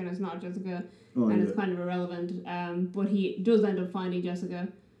as Jessica and it's not Jessica, it's kind of irrelevant. But he does end up finding Jessica.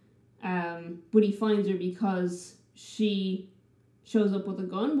 But he finds her because she shows up with a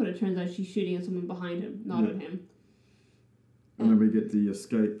gun, but it turns out she's shooting at someone behind him, not at him. And then we get the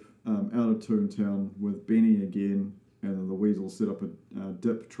escape out of Toontown with Benny again, and then the weasel set up a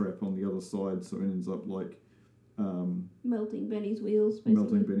dip trap on the other side, so it ends up like melting Benny's wheels, basically.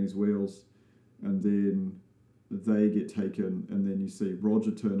 Melting Benny's wheels. And then they get taken, and then you see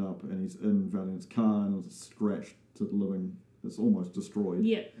Roger turn up, and he's in Valiant's car, and it's scratched to the living. It's almost destroyed.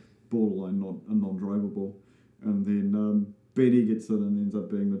 Yeah. Borderline non-drivable. And then Benny gets in and ends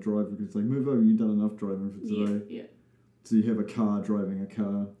up being the driver because it's like, move over, you've done enough driving for today. Yeah. So you have a car driving a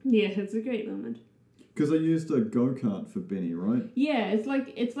car. Yeah, it's a great moment. Because they used a go-kart for Benny, right? Yeah, it's like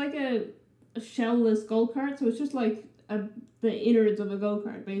a shell-less go-kart, so it's just like the innards of a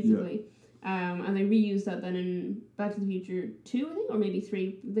go-kart, basically. Yeah. And they reused that then in Back to the Future 2, I think, or maybe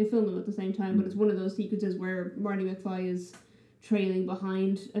 3. They filmed them at the same time, but it's one of those sequences where Marty McFly is trailing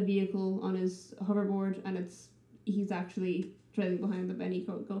behind a vehicle on his hoverboard, and he's actually trailing behind the Benny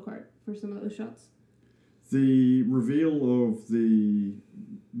go-kart for some of those shots. The reveal of the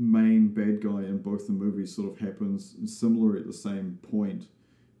main bad guy in both the movies sort of happens similar at the same point.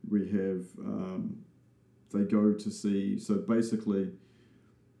 We have they go to see, so basically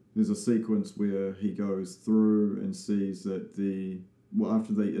there's a sequence where he goes through and sees that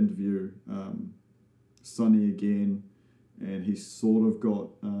after they interview Sonny again, and he's sort of got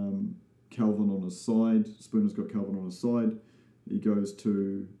Calvin on his side. Spooner's got Calvin on his side. He goes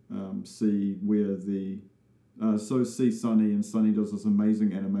to see where see Sonny, and Sonny does this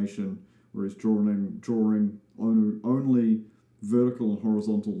amazing animation where he's drawing only vertical and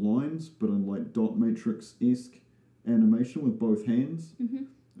horizontal lines, but in like dot matrix-esque animation with both hands. Mm-hmm.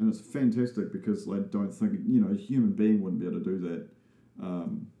 And it's fantastic because I don't think, a human being wouldn't be able to do that.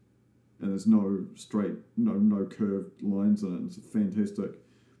 And there's no straight, no curved lines in it. It's fantastic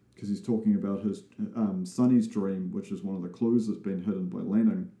because he's talking about his Sonny's dream, which is one of the clues that's been hidden by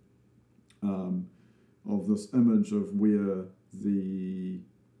Lanning, of this image of where the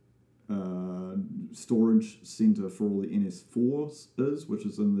storage center for all the NS4s is, which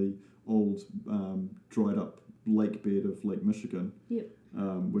is in the old dried up lake bed of Lake Michigan. Yep.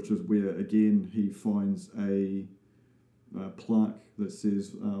 Which is where again he finds a plaque that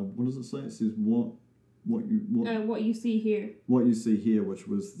says, what does it say? It says what you see here. What you see here, which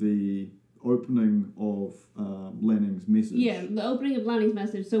was the opening of Lanning's message. Yeah, the opening of Lanning's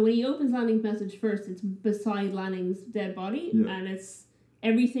message. So when he opens Lanning's message first, it's beside Lanning's dead body, and it's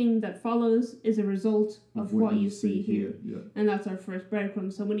everything that follows is a result of what you see here. Yeah. And that's our first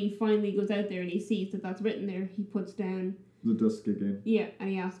breadcrumb. So when he finally goes out there and he sees that that's written there, he puts down the disc again. Yeah, and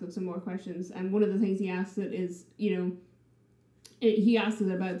he asks it some more questions. And one of the things he asks it is, he asks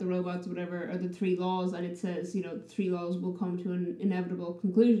it about the robots or whatever, or the 3 laws, and it says, 3 laws will come to an inevitable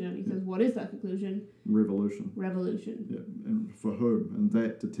conclusion. And he says, what is that conclusion? Revolution. Yeah, and for whom? And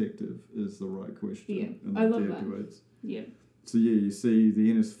that detective is the right question. Yeah, I love that. Yeah. So you see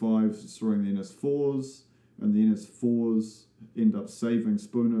the NS5s destroying the NS4s, and the NS4s end up saving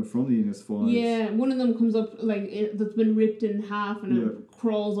Spooner from the NS5s. Yeah, one of them comes up, that's been ripped in half, and it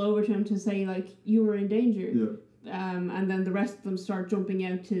crawls over to him to say, you were in danger. Yeah. And then the rest of them start jumping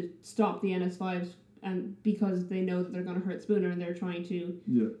out to stop the NS5s and because they know that they're going to hurt Spooner and they're trying to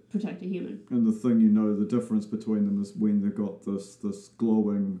protect a human. And the thing, the difference between them is when they've got this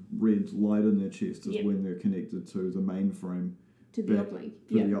glowing red light in their chest is when they're connected to the mainframe. To the uplink.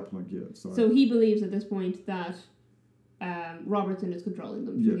 To the uplink, yeah. Sorry. So he believes at this point that Robertson is controlling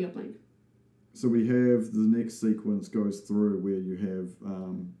them through the uplink. So we have the next sequence goes through where you have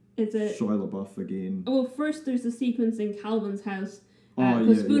Shia LaBeouf again. Well, first there's a sequence in Calvin's house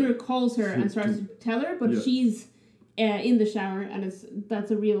because Spooner calls her and starts to tell her, but she's in the shower, and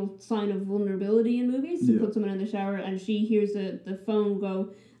that's a real sign of vulnerability in movies, to put someone in the shower, and she hears the phone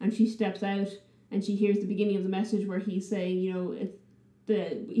go, and she steps out, and she hears the beginning of the message where he's saying,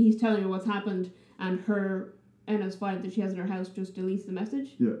 he's telling her what's happened, and her NS5 that she has in her house just deletes the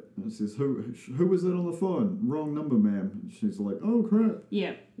message. Yeah, and it says, who was that on the phone? Wrong number, ma'am. And she's like, oh, crap.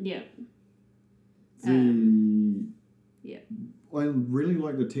 Yeah. I really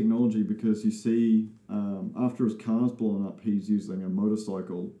like the technology because you see, after his car's blown up, he's using a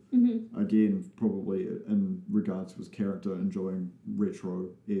motorcycle. Mm-hmm. Again, probably in regards to his character enjoying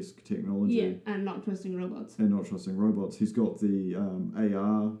retro-esque technology. Yeah, and not trusting robots. He's got the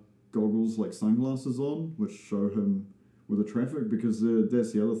AR goggles, like sunglasses on, which show him with the traffic, because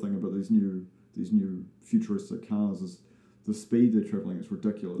that's the other thing about these new futuristic cars is the speed they're travelling is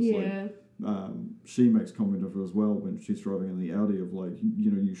ridiculous. Yeah. She makes comment of it as well when she's driving in the Audi of like,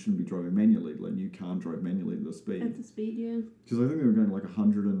 you shouldn't be driving manually. Like, you can't drive manually at the speed. At the speed, yeah. Because I think they were going like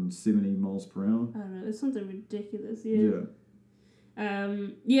 170 miles per hour. I don't know. It's something ridiculous, yeah.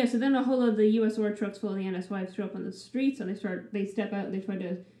 So then a whole lot of the USR trucks full of the NS5s show up on the streets, and they step out and they try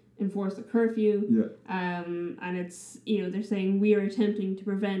to enforce the curfew. Yeah. And it's, they're saying we are attempting to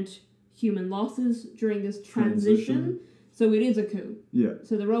prevent human losses during this transition. So it is a coup. Yeah.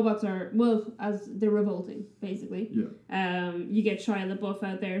 So the robots are, as they're revolting, basically. Yeah. You get Shia LaBeouf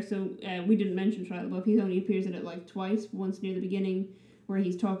out there. So we didn't mention Shia LaBeouf. He only appears in it like twice. Once near the beginning, where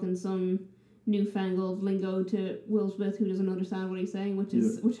he's talking some newfangled lingo to Will Smith, who doesn't understand what he's saying,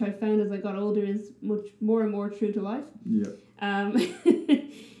 which I found as I got older is much more and more true to life. Yeah.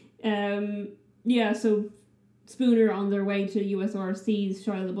 So Spooner on their way to USR sees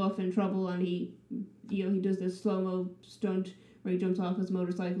Shia LaBeouf in trouble, and he does this slow-mo stunt where he jumps off his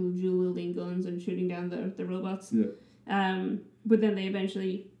motorcycle, dual-wielding guns and shooting down the robots. Yeah. But then they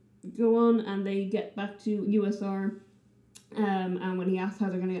eventually go on and they get back to USR. And when he asks how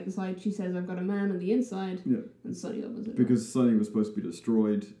they're going to get inside, she says, I've got a man on the inside. Yeah. And Sonny opens it. Because Sonny was supposed to be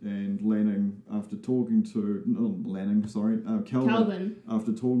destroyed, and Lanning, after talking to... Calvin,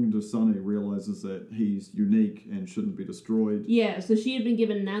 after talking to Sonny, realises that he's unique and shouldn't be destroyed. Yeah, so she had been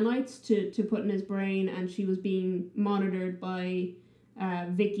given nanites to put in his brain, and she was being monitored by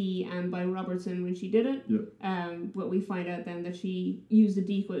Vicky and by Robertson when she did it. Yeah. But we find out then that she used the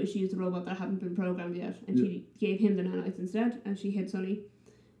decoy, she used a robot that hadn't been programmed yet, and she gave him the nanites instead, and she hid Sonny.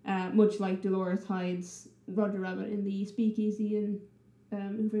 Much like Dolores hides Roger Rabbit in the speakeasy in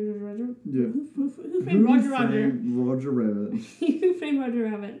Who Framed Roger Rabbit? Yeah. Who Framed Roger Rabbit? Roger Rabbit. Who Framed Roger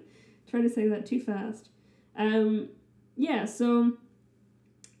Rabbit? Trying to say that too fast. So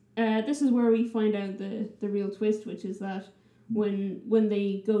this is where we find out the real twist, which is that when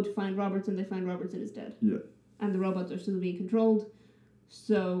they go to find Robertson, they find Robertson is dead. Yeah. And the robots are still being controlled.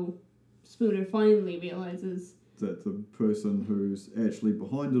 So Spooner finally realizes that the person who's actually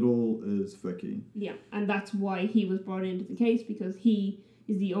behind it all is Vicky. Yeah, and that's why he was brought into the case, because he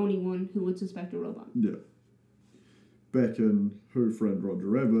is the only one who would suspect a robot. Yeah. Back in Who Framed Roger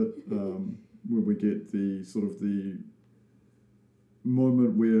Rabbit, where we get the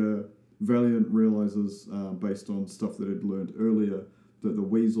moment where Valiant realises, based on stuff that he'd learned earlier, that the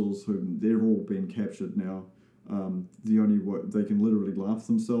Weasels, whom they've all been captured now, the only way they can literally laugh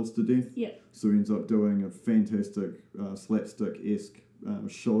themselves to death. Yeah. So he ends up doing a fantastic slapstick-esque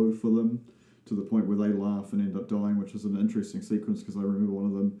show for them, to the point where they laugh and end up dying, which is an interesting sequence, because I remember one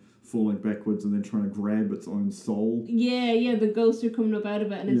of them falling backwards and then trying to grab its own soul. Yeah, the ghosts are coming up out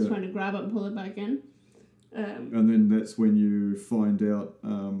of it, and it's trying to grab it and pull it back in. And then that's when you find out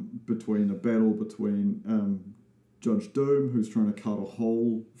between a battle between Judge Doom, who's trying to cut a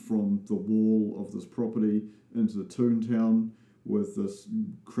hole from the wall of this property into the Toontown with this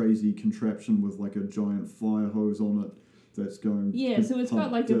crazy contraption with like a giant fire hose on it that's going... Yeah, so it's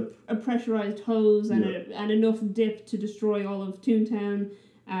got like a pressurized hose and enough dip to destroy all of Toontown.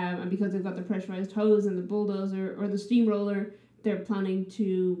 And because they've got the pressurized hose and the bulldozer or the steamroller, they're planning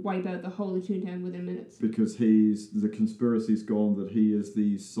to wipe out the whole of Toontown within minutes. Because the conspiracy's gone that he is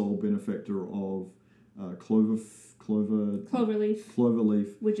the sole benefactor of Cloverleaf.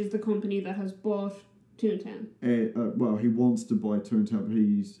 Cloverleaf. Which is the company that has bought Toontown. Well, he wants to buy Toontown, but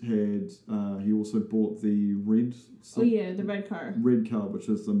he also bought the red. The red car. Red car, which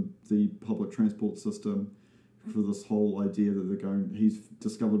is the public transport system for this whole idea that he's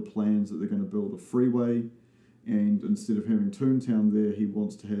discovered plans that they're going to build a freeway, and instead of having Toontown there, he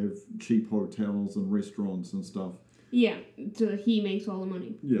wants to have cheap hotels and restaurants and stuff. Yeah, so that he makes all the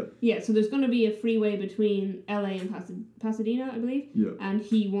money. Yeah. Yeah, so there's going to be a freeway between LA and Pasadena, I believe. Yeah. And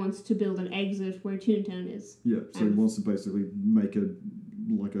he wants to build an exit where Toontown is. Yeah, so he wants to basically make a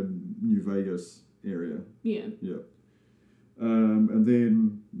New Vegas area. Yeah. Yeah. And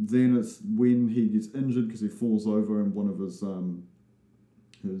then it's when he gets injured because he falls over and one of his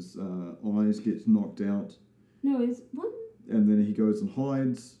eyes gets knocked out. No, what? And then he goes and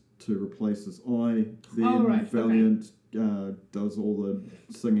hides to replace his eye. Then Valiant does all the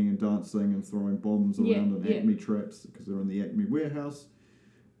singing and dancing and throwing bombs around in Acme traps because they're in the Acme warehouse.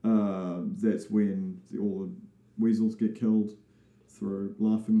 That's when all the weasels get killed through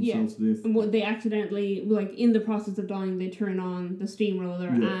laughing themselves to death. And what they accidentally, in the process of dying, they turn on the steamroller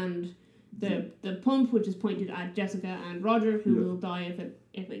and the pump, which is pointed at Jessica and Roger, who will die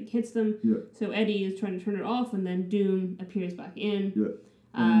if it hits them. Yeah. So Eddie is trying to turn it off, and then Doom appears back in. Yeah.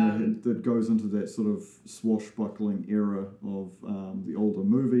 And that goes into that sort of swashbuckling era of the older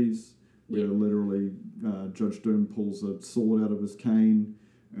movies, where literally Judge Doom pulls a sword out of his cane,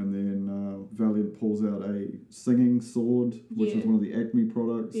 and then Valiant pulls out a singing sword, which is one of the Acme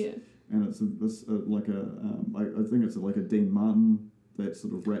products. Yeah. And it's I think it's like a Dean Martin, that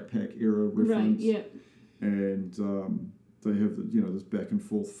sort of Rat Pack era reference. Right, yeah. And they have this back and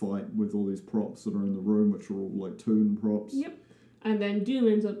forth fight with all these props that are in the room, which are all like Toon props. Yep. And then Doom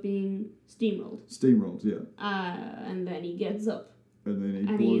ends up being steamrolled. Steamrolled, yeah. And then he gets up. And then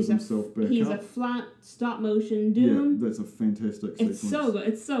he blows himself back up. He's a flat stop motion Doom. Yeah, that's a fantastic sequence. It's so good.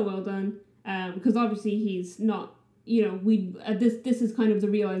 It's so well done. Because obviously he's not. This is kind of the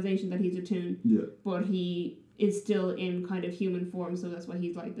realization that he's a Toon. Yeah. But he is still in kind of human form, so that's why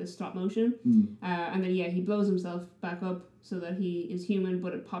he's like this stop motion. And then he blows himself back up so that he is human,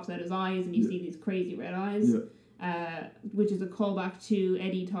 but it pops out his eyes, and you see these crazy red eyes. Yeah. Which is a callback to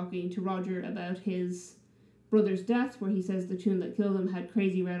Eddie talking to Roger about his brother's death, where he says the Toon that killed him had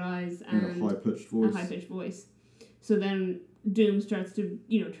crazy red eyes and a high-pitched voice. So then Doom starts to,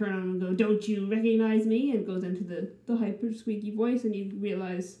 turn on and go, "Don't you recognize me?" and goes into the high-pitched squeaky voice, and you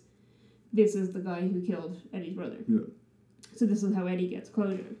realise this is the guy who killed Eddie's brother. Yeah. So this is how Eddie gets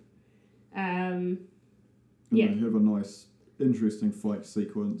closure. And they have a nice, interesting fight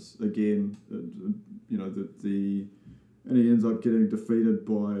sequence. Again, and he ends up getting defeated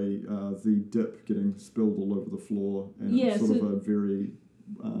by the dip getting spilled all over the floor, and it's sort of a very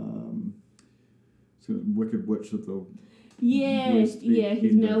Wicked Witch of the West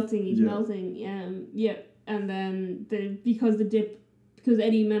he's melting. And then because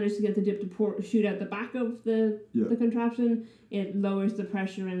Eddie managed to get the dip to shoot out the back of the contraption, it lowers the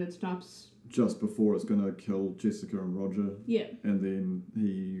pressure and it stops just before it's going to kill Jessica and Roger. Yeah. And then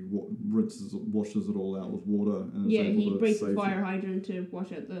he washes it all out with water. And he breaks the fire hydrant to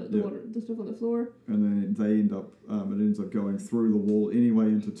wash out the water, the stuff on the floor. And then it ends up going through the wall anyway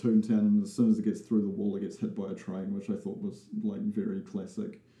into Toontown, and as soon as it gets through the wall, it gets hit by a train, which I thought was like very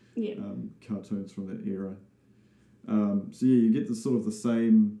classic cartoons from that era. You get the sort of the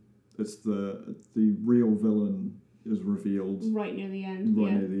same. It's the real villain is revealed right near the end.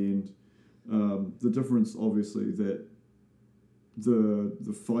 Near the end. The difference, obviously, that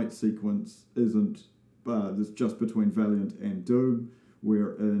the fight sequence isn't there's just between Valiant and Doom,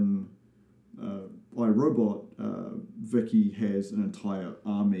 where in iRobot, Vicky has an entire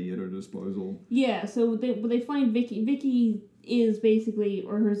army at her disposal. Yeah, so they find Vicky. Vicky is basically,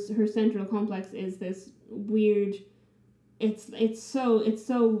 or her central complex is this weird. It's so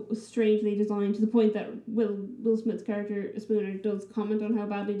strangely designed to the point that Will Smith's character Spooner does comment on how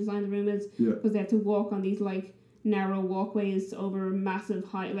badly designed the room is, because they have to walk on these like narrow walkways over massive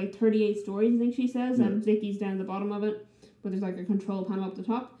height, like 38 stories I think she says, and Vicky's down the bottom of it, but there's like a control panel up the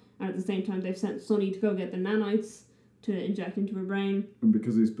top, and at the same time they've sent Sonny to go get the nanites to inject into her brain. And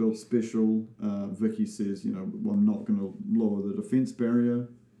because he's built special, Vicky says, I'm not going to lower the defense barrier.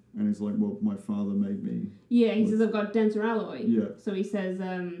 And he's like, well, my father made me. Yeah, he says, I've got denser alloy. Yeah. So he says,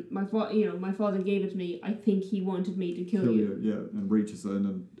 my father gave it to me. I think he wanted me to kill you. Yeah, and reaches in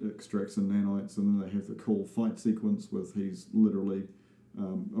and extracts the nanites, and then they have the cool fight sequence with he's literally,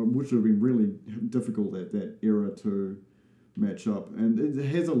 which would have been really difficult at that era to match up. And it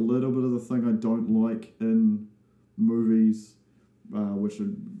has a little bit of the thing I don't like in movies, which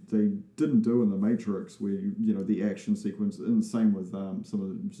they didn't do in The Matrix, where the action sequence, and the same with some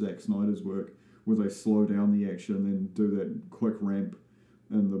of Zack Snyder's work, where they slow down the action and then do that quick ramp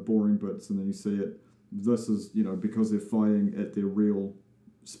and the boring bits, and then you see it. This is, because they're fighting at their real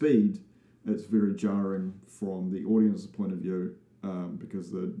speed, it's very jarring from the audience's point of view,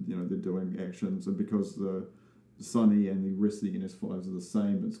 because they're doing actions, and because the Sonny and the rest of the NS5s are the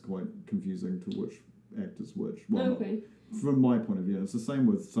same, it's quite confusing to which act is which. Well, Okay. from my point of view, it's the same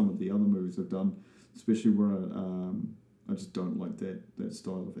with some of the other movies I've done, especially where I just don't like that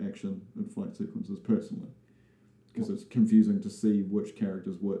style of action and fight sequences personally, because it's confusing to see which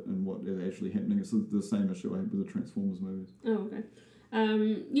character's what and what is actually happening. It's the same issue I had with the Transformers movies. Oh, okay.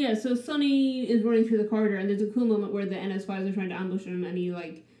 So Sonny is running through the corridor, and there's a cool moment where the NS5s are trying to ambush him, and he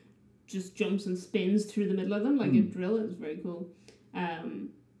just jumps and spins through the middle of them like a drill. It's very cool.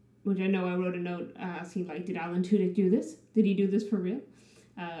 Which I know I wrote a note asking, did Alan Tudyk do this? Did he do this for real?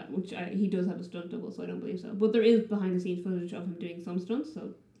 Which he does have a stunt double, so I don't believe so. But there is behind the scenes footage of him doing some stunts,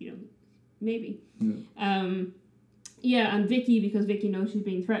 so, maybe. Yeah. And Vicky, because Vicky knows she's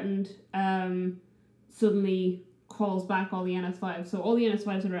being threatened, suddenly calls back all the NS5s. So all the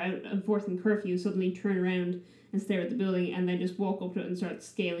NS5s that are out enforcing curfew suddenly turn around and stare at the building, and then just walk up to it and start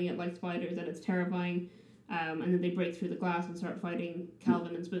scaling it like spiders, and it's terrifying. And then they break through the glass and start fighting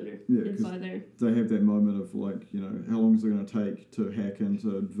Calvin and Spooner inside there. They have that moment of how long is it going to take to hack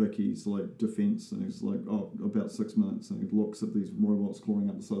into Vicky's defense, and he's like, oh, about 6 minutes, and he looks at these robots crawling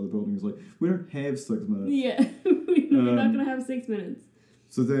up the side of the building. He's like, we don't have 6 minutes. Yeah, we're not going to have 6 minutes.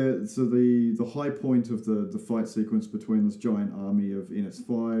 So the high point of the fight sequence between this giant army of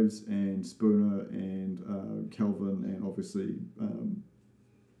NS5s and Spooner and Calvin and obviously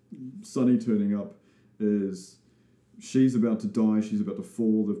Sonny turning up is she's about to die, she's about to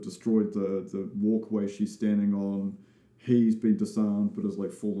fall, they've destroyed the walkway she's standing on, he's been disarmed but has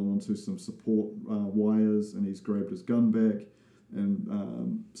fallen onto some support wires, and he's grabbed his gun back,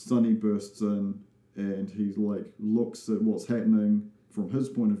 and Sonny bursts in and he looks at what's happening from his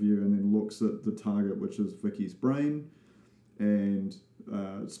point of view, and then looks at the target, which is Vicky's brain, and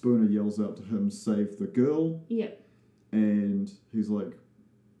Spooner yells out to him, save the girl. Yeah. And he's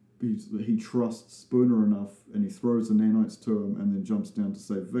he trusts Spooner enough, and he throws the nanites to him, and then jumps down to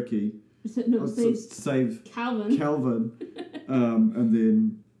save Vicky. Save Calvin. And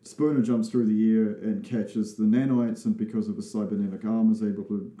then Spooner jumps through the air and catches the nanites, and because of his cybernetic arm is able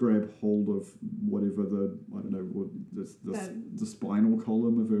to grab hold of whatever the spinal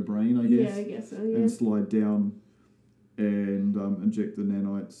column of her brain, I guess. Yeah, I guess so, yeah. And slide down and inject the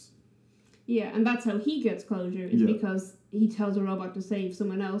nanites. Yeah, and that's how he gets closure, is because he tells a robot to save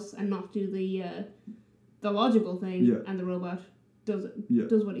someone else and not do the logical thing, and the robot does it. Yeah.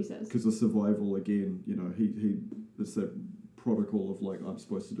 Does what he says. Because the survival, again, he it's that protocol of I'm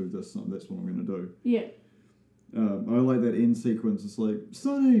supposed to do this, so that's what I'm going to do. Yeah. I like that end sequence. It's like,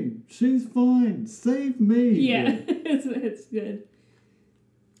 Sonny, she's fine, save me. Yeah. it's good.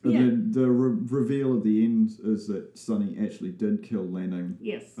 And then the reveal at the end is that Sonny actually did kill Lanning.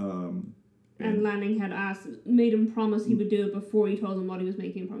 Yes. And Lanning had made him promise he would do it before he told him what he was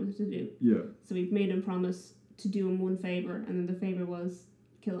making promises to do. Yeah. So he made him promise to do him one favour, and then the favour was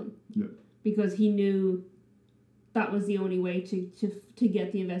kill him. Yeah. Because he knew that was the only way to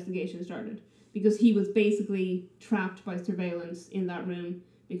get the investigation started. Because he was basically trapped by surveillance in that room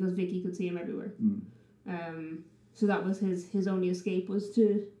because Vicky could see him everywhere. So that was his only escape, was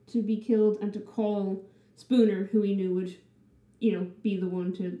to be killed and to call Spooner, who he knew would, be the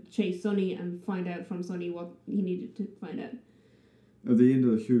one to chase Sonny and find out from Sonny what he needed to find out. At the end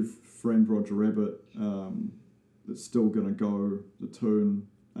of the Who Framed Roger Rabbit, it's still going to go, the tune,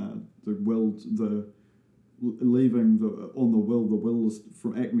 leaving the will is,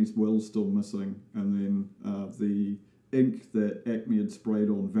 from Acme's will, still missing, and then the ink that Acme had sprayed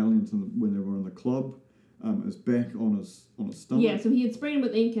on Valiant when they were in the club is back on his stomach. Yeah, so he had sprayed him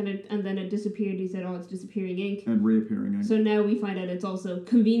with ink and then it disappeared. He said, it's disappearing ink. And reappearing ink. So now we find out it's also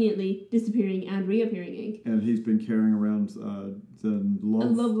conveniently disappearing and reappearing ink. And he's been carrying around a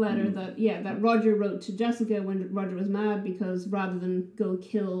love letter that Roger wrote to Jessica when Roger was mad, because rather than go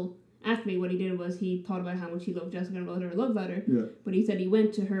kill Acme, what he did was he thought about how much he loved Jessica and wrote her a love letter. Yeah. But he said he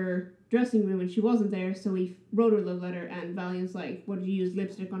went to her dressing room and she wasn't there, so he wrote her a love letter, and Valiant's like, what, did you use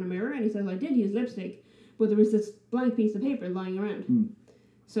lipstick on a mirror? And he says, I did use lipstick, but there was this blank piece of paper lying around.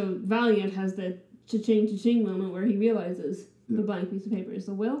 So Valiant has the cha-ching moment where he realizes the blank piece of paper is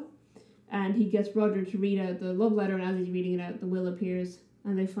the will, and he gets Roger to read out the love letter, and as he's reading it out, the will appears,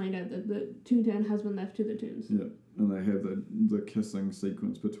 and they find out that the Toontown has been left to the Toons. Yeah, and they have the kissing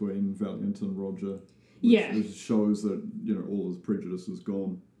sequence between Valiant and Roger, which shows that all his prejudice is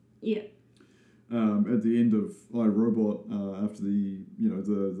gone. Yeah. at the end of iRobot, after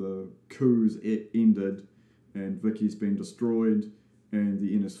the coups ended, and Vicky's been destroyed, and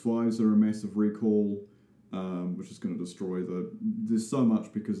the NS5s are a massive recall, which is going to destroy There's so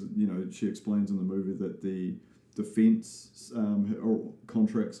much because she explains in the movie that the defense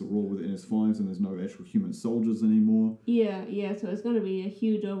contracts are all with NS5s, and there's no actual human soldiers anymore. Yeah. So it's going to be a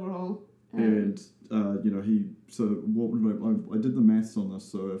huge overhaul. And I did the maths on this.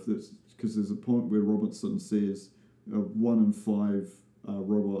 So if there's because there's a point where Robertson says 1 in 5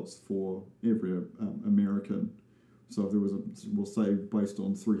 robots for every American. So if there was we'll say based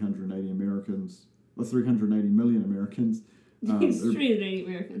on 380 Americans or 380 million Americans. It's 380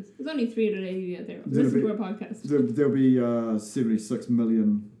 Americans. There's only 380 out there. Listen to our podcast. There'll be 76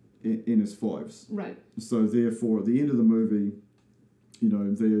 million NS5s. Right. So therefore, at the end of the movie,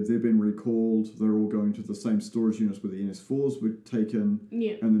 they've been recalled. They're all going to the same storage units where the NS4s were taken.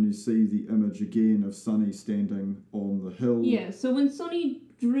 Yeah. And then you see the image again of Sonny standing on the hill. Yeah. So when Sonny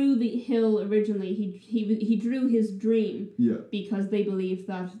drew the hill originally, he drew his dream. Yeah. Because they believed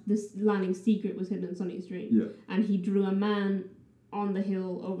that this landing secret was hidden in Sonny's dream. Yeah. And he drew a man on the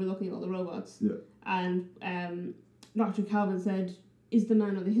hill overlooking all the robots. Yeah. And Dr. Calvin said, "Is the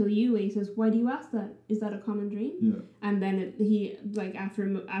man on the hill you?" And he says, "Why do you ask that? Is that a common dream?" Yeah. And then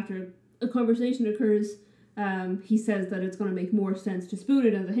after a conversation occurs, he says that it's going to make more sense to spoon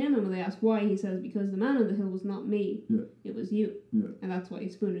it onto him. And when they ask why, he says, "Because the man on the hill was not me. Yeah. It was you." Yeah. And that's why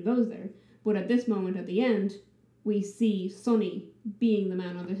Spooner goes there. But at this moment, at the end, we see Sonny being the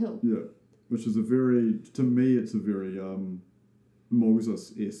man on the hill. Yeah. Which is to me, it's a very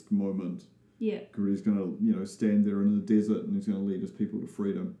Moses-esque moment. Yeah. Because he's going to, stand there in the desert and he's going to lead his people to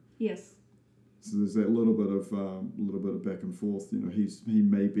freedom. Yes. So there's that little bit of back and forth. He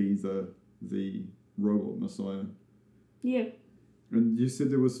may be the robot messiah. Yeah. And you said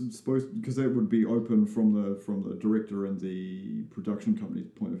there was because that would be open from the director and the production company's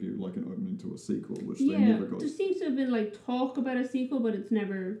point of view, like an opening to a sequel, which they never got. There seems to have been talk about a sequel, but it's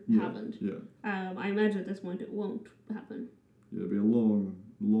never happened. Yeah. I imagine at this point it won't happen. Yeah, it'd be a long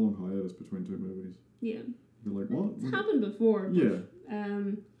hiatus between two movies. Yeah. You're like, what? It's happened before. But,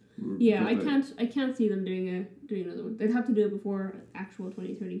 I can't see them doing another one. They'd have to do it before actual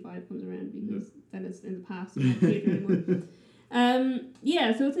 2035 comes around because then it's in the past and not theatre anymore.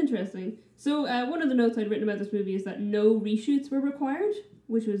 So it's interesting. So one of the notes I'd written about this movie is that no reshoots were required,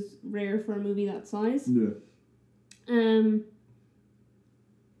 which was rare for a movie that size. Yeah. And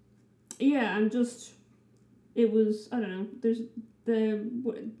just it was, I don't know.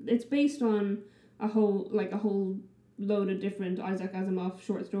 It's based on a whole load of different Isaac Asimov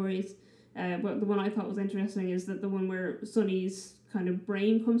short stories. But the one I thought was interesting is that the one where Sonny's kind of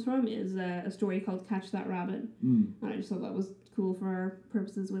brain comes from is a story called Catch That Rabbit. And I just thought that was cool for our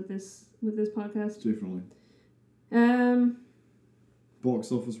purposes with this podcast. Definitely.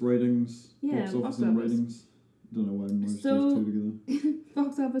 Box office ratings. Yeah, box office and ratings. Don't know why I merged those two together.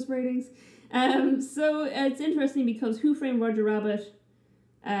 Box office ratings. So it's interesting because Who Framed Roger Rabbit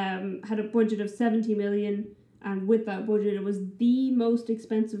had a budget of $70 million, and with that budget it was the most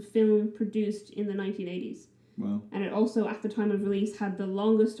expensive film produced in the 1980s. Wow. And it also, at the time of release, had the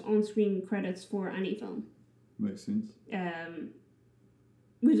longest on-screen credits for any film. Makes sense.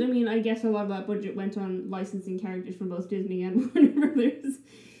 Which, I mean, I guess a lot of that budget went on licensing characters from both Disney and Warner Brothers.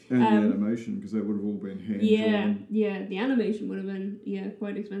 And the animation, because that would have all been hand-drawn. Yeah, the animation would have been,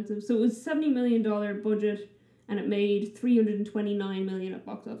 quite expensive. So it was $70 million budget, and it made $329 million at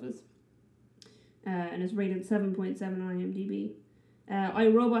box office. And it's rated 7.7 on IMDb.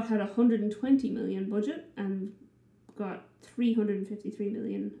 iRobot had $120 million budget and got $353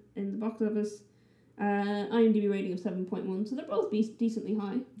 million in the box office. IMDb rating of 7.1, so they're both decently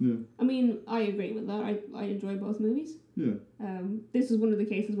high. Yeah. I mean, I agree with that. I enjoy both movies. Yeah. This is one of the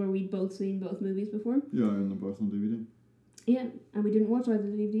cases where we'd both seen both movies before. Yeah, and they're both on DVD. Yeah, and we didn't watch either of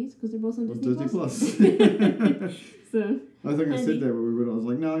the DVDs because they're both on Disney Plus. So I think I said that when we went. I was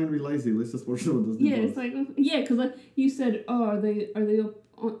like, no, I'm gonna be lazy. Let's just watch it on Disney Plus. It's like because you said, oh, are they up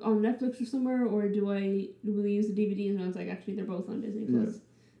on Netflix or somewhere, or will we use the DVDs? And I was like, actually, they're both on Disney Plus. Yeah.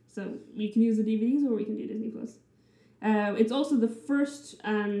 So we can use the DVDs or we can do Disney Plus. It's also the first,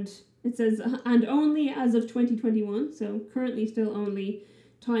 and it says and only as of 2021. So currently still only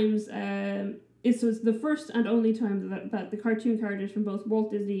times. It's the first and only time that the cartoon characters from both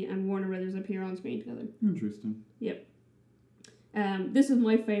Walt Disney and Warner Brothers appear on screen together. Interesting. Yep. This is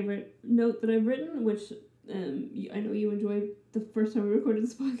my favourite note that I've written, which I know you enjoyed the first time we recorded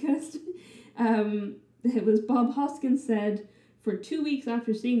this podcast. It was Bob Hoskins said, for 2 weeks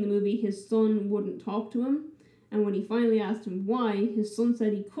after seeing the movie, his son wouldn't talk to him. And when he finally asked him why, his son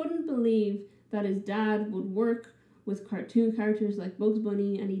said he couldn't believe that his dad would work with cartoon characters like Bugs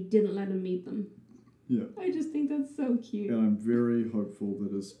Bunny, and he didn't let him meet them. Yeah. I just think that's so cute. And I'm very hopeful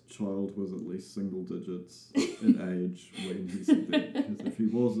that his child was at least single digits in age when he said that. Because if he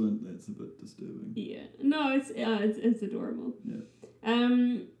wasn't, that's a bit disturbing. Yeah. No, it's adorable. Yeah.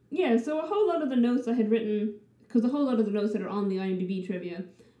 Yeah, so a whole lot of the notes I had written, because a whole lot of the notes that are on the IMDb trivia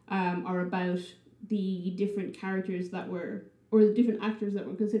are about the different characters that were, or the different actors that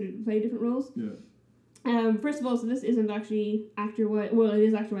were considered to play different roles. Yeah. First of all, so this isn't actually actor-wise, well, it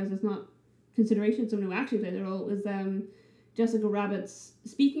is actor-wise, it's not consideration, someone who actually played the role is Jessica Rabbit's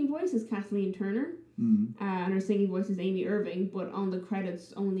speaking voice is Kathleen Turner, and her singing voice is Amy Irving, but on the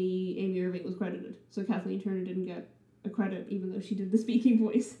credits only Amy Irving was credited, so Kathleen Turner didn't get a credit even though she did the speaking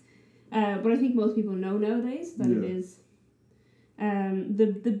voice. But I think most people know nowadays that it is.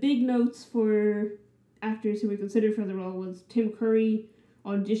 The big notes for actors who were considered for the role was Tim Curry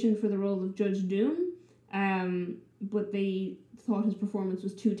auditioned for the role of Judge Doom, but they thought his performance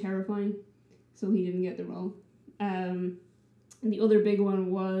was too terrifying, so he didn't get the role. And the other big one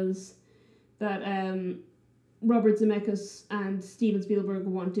was that Robert Zemeckis and Steven Spielberg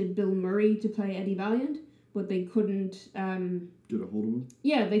wanted Bill Murray to play Eddie Valiant, but they couldn't get a hold of him.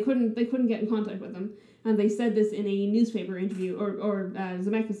 Yeah, they couldn't get in contact with him, and they said this in a newspaper interview, or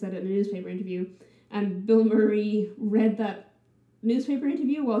Zemeckis said it in a newspaper interview, and Bill Murray read that newspaper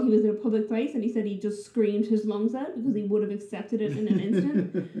interview while he was in a public place, and he said he just screamed his lungs out because he would have accepted it in an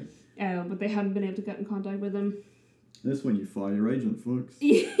instant. But they hadn't been able to get in contact with him. That's when you fire your agent, folks.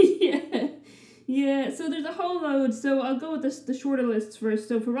 Yeah. So there's a whole load. So I'll go with the shorter lists first.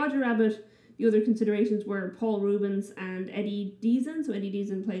 So for Roger Rabbit, the other considerations were Paul Rubens and Eddie Deason. So Eddie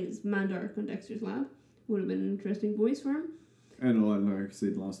Deason plays Mandark on Dexter's Lab. Would have been an interesting voice for him. And like I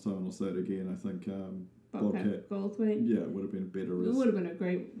said last time, and I'll say it again, I think Bobcat Goldthwait. Yeah, would have been better. It would have been a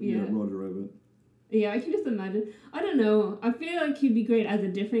great, Roger Rabbit. Yeah, I can just imagine. I don't know. I feel like he'd be great as a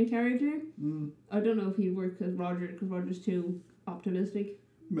different character. I don't know if he'd work as Roger, because Roger's too optimistic.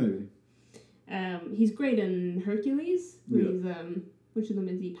 Maybe. He's great in Hercules. Where he's which of them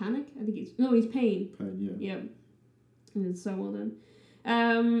is he? Panic? I think he's Pain. Pain, yeah. Yeah. And it's so well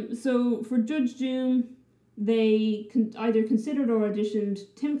done. So for Judge Doom, they either considered or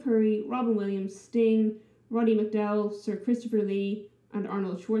auditioned Tim Curry, Robin Williams, Sting, Roddy McDowall, Sir Christopher Lee, and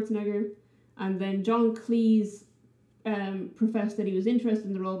Arnold Schwarzenegger. And then John Cleese professed that he was interested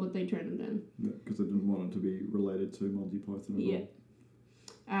in the role, but they turned him down. Yeah, because they didn't want it to be related to Monty Python at all.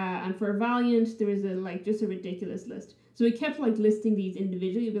 And for Valiant, there was just a ridiculous list. So we kept listing these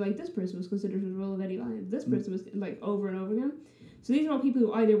individually. You'd be like, this person was considered for the role of Eddie Valiant. This person was over and over again. So these are all people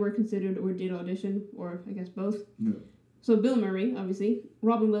who either were considered or did audition, or I guess both. Yeah. So Bill Murray, obviously.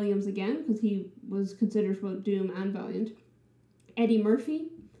 Robin Williams again, because he was considered for both Doom and Valiant. Eddie Murphy.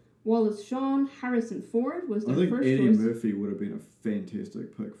 Wallace Shawn, Harrison Ford was their first choice. I think Eddie Murphy would have been a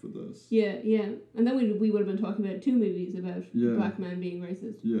fantastic pick for this. Yeah. And then we would have been talking about 2 movies about black men being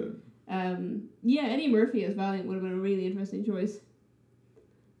racist. Yeah. Eddie Murphy as Valiant would have been a really interesting choice.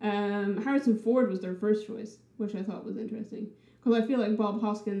 Harrison Ford was their first choice, which I thought was interesting. Because I feel like Bob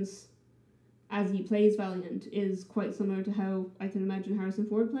Hoskins, as he plays Valiant, is quite similar to how I can imagine Harrison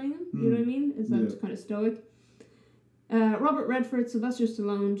Ford playing him. You know what I mean? It's that kind of stoic. Robert Redford, Sylvester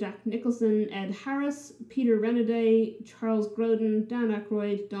Stallone, Jack Nicholson, Ed Harris, Peter Renaday, Charles Grodin, Dan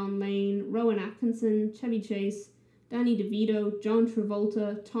Aykroyd, Don Lane, Rowan Atkinson, Chevy Chase, Danny DeVito, John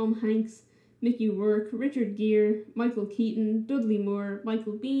Travolta, Tom Hanks, Mickey Rourke, Richard Gere, Michael Keaton, Dudley Moore,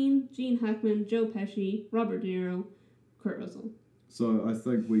 Michael Biehn, Gene Hackman, Joe Pesci, Robert De Niro, Kurt Russell. So I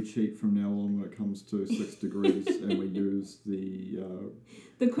think we cheat from now on when it comes to 6 Degrees, and we use the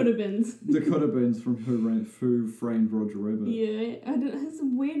could-have-beens. The could-have-beens from Who Framed Roger Rabbit. Yeah, it's a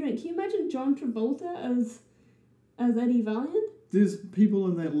weird one. Can you imagine John Travolta as Eddie Valiant? There's people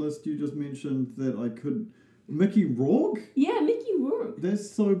in that list you just mentioned that I could... Mickey Rourke? Yeah, Mickey Rourke. That's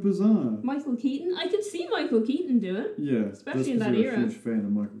so bizarre. Michael Keaton? I could see Michael Keaton do it. Yeah. Especially in that era. I'm a huge fan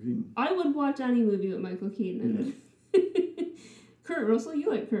of Michael Keaton. I would watch any movie with Michael Keaton in it. Kurt Russell, you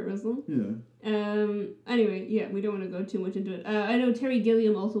like Kurt Russell. Yeah. Anyway, we don't want to go too much into it. I know Terry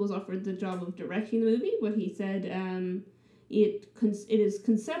Gilliam also was offered the job of directing the movie, but he said it is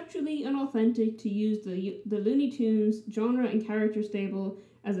conceptually unauthentic to use the Looney Tunes genre and character stable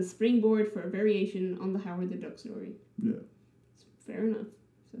as a springboard for a variation on the Howard the Duck story. Yeah. Fair enough. If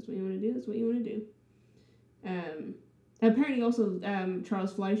that's what you want to do, that's what you want to do. Apparently also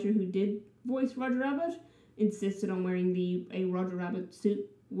Charles Fleischer, who did voice Roger Rabbit, insisted on wearing a Roger Rabbit suit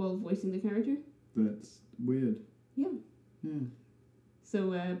while voicing the character. That's weird. Yeah. Yeah.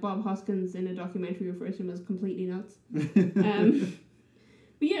 So Bob Hoskins in a documentary refers to him as completely nuts.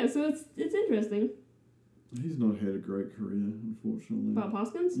 But yeah, so it's interesting. He's not had a great career, unfortunately. Bob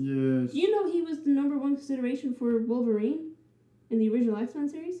Hoskins? Yes. Do you know he was the number one consideration for Wolverine in the original X-Men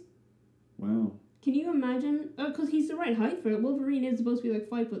series? Wow. Can you imagine? Because he's the right height for it. Wolverine is supposed to be like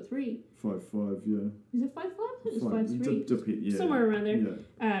 5'3". 5'5", yeah. Is it 5'5"? It's 5'3". Yeah. Somewhere around there.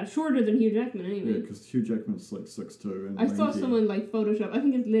 Yeah. Shorter than Hugh Jackman, anyway. Yeah, because Hugh Jackman's like 6'2". And I saw lanky. someone like Photoshop. I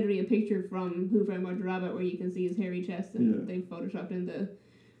think it's literally a picture from Who Framed Roger Rabbit where you can see his hairy chest, and they photoshopped in the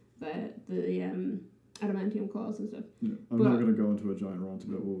adamantium claws and stuff. Yeah, I'm not going to go into a giant rant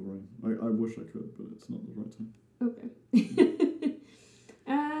about Wolverine. I wish I could, but it's not the right time. Okay.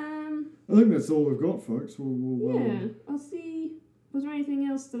 I think that's all we've got, folks. We'll I'll see. Was there anything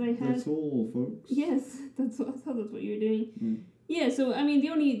else that I had? That's all, folks. Yes, I thought that's what you were doing. Yeah. So I mean, the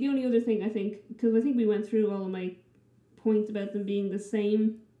only other thing I think, because I think we went through all of my points about them being the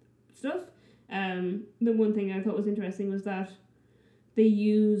same stuff. The one thing I thought was interesting was that they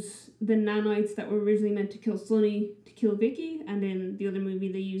use the nanites that were originally meant to kill Sonny to kill Vicky, and in the other movie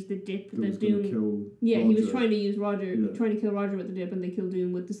they used the dip that Doom. Kill he was trying to use Roger, trying to kill Roger with the dip, and they kill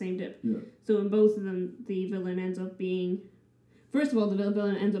Doom with the same dip. Yeah. So in both of them, the villain ends up being. First of all, the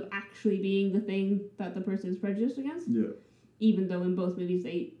villain ends up actually being the thing that the person is prejudiced against. Yeah. Even though in both movies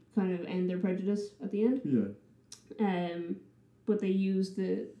they kind of end their prejudice at the end. Yeah. But they use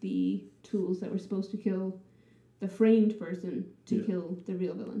the tools that were supposed to kill the framed person to kill the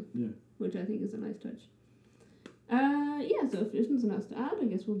real villain. Yeah. Which I think is a nice touch. So if there's nothing else to add, I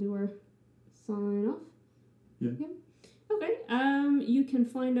guess we'll do our sign off. Yeah. Okay. You can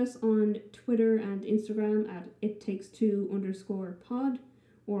find us on Twitter and Instagram at ittakes2_pod,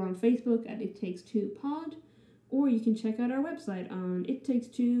 or on Facebook at ittakes2pod, or you can check out our website on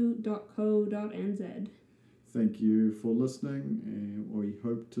ittakes2.co.nz. Thank you for listening, and we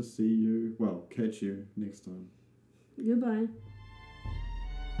hope to catch you next time. Goodbye.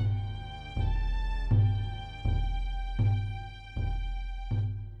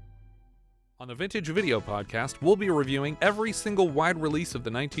 On the Vintage Video Podcast, we'll be reviewing every single wide release of the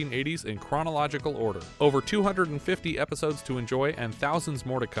 1980s in chronological order. Over 250 episodes to enjoy and thousands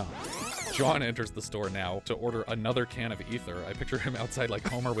more to come. John enters the store now to order another can of ether. I picture him outside like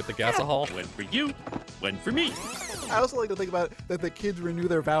Homer with the gasohol. One for you, one for me. I also like to think about that the kids renew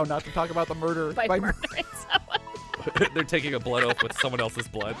their vow not to talk about the murder by murdering someone. They're taking a blood oath with someone else's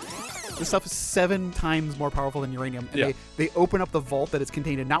blood. This stuff is 7 times more powerful than uranium. And they open up the vault that it's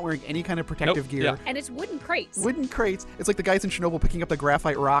contained in, not wearing any kind of protective gear. Yeah. And it's wooden crates. Wooden crates. It's like the guys in Chernobyl picking up the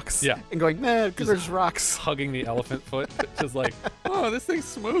graphite rocks and going, because there's rocks. Hugging the elephant foot. Just like, oh, this thing's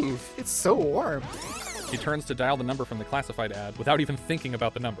smooth. It's so warm. He turns to dial the number from the classified ad without even thinking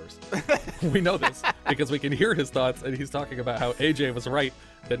about the numbers. We know this because we can hear his thoughts, and he's talking about how AJ was right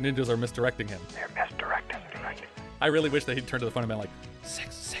that ninjas are misdirecting him. They're misdirecting. I really wish that he'd turn to the phone and been like,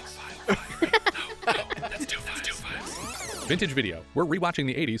 6, 6, 5, 5. No, that's 2 5s. Vintage Video. We're rewatching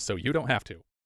the 80s so you don't have to.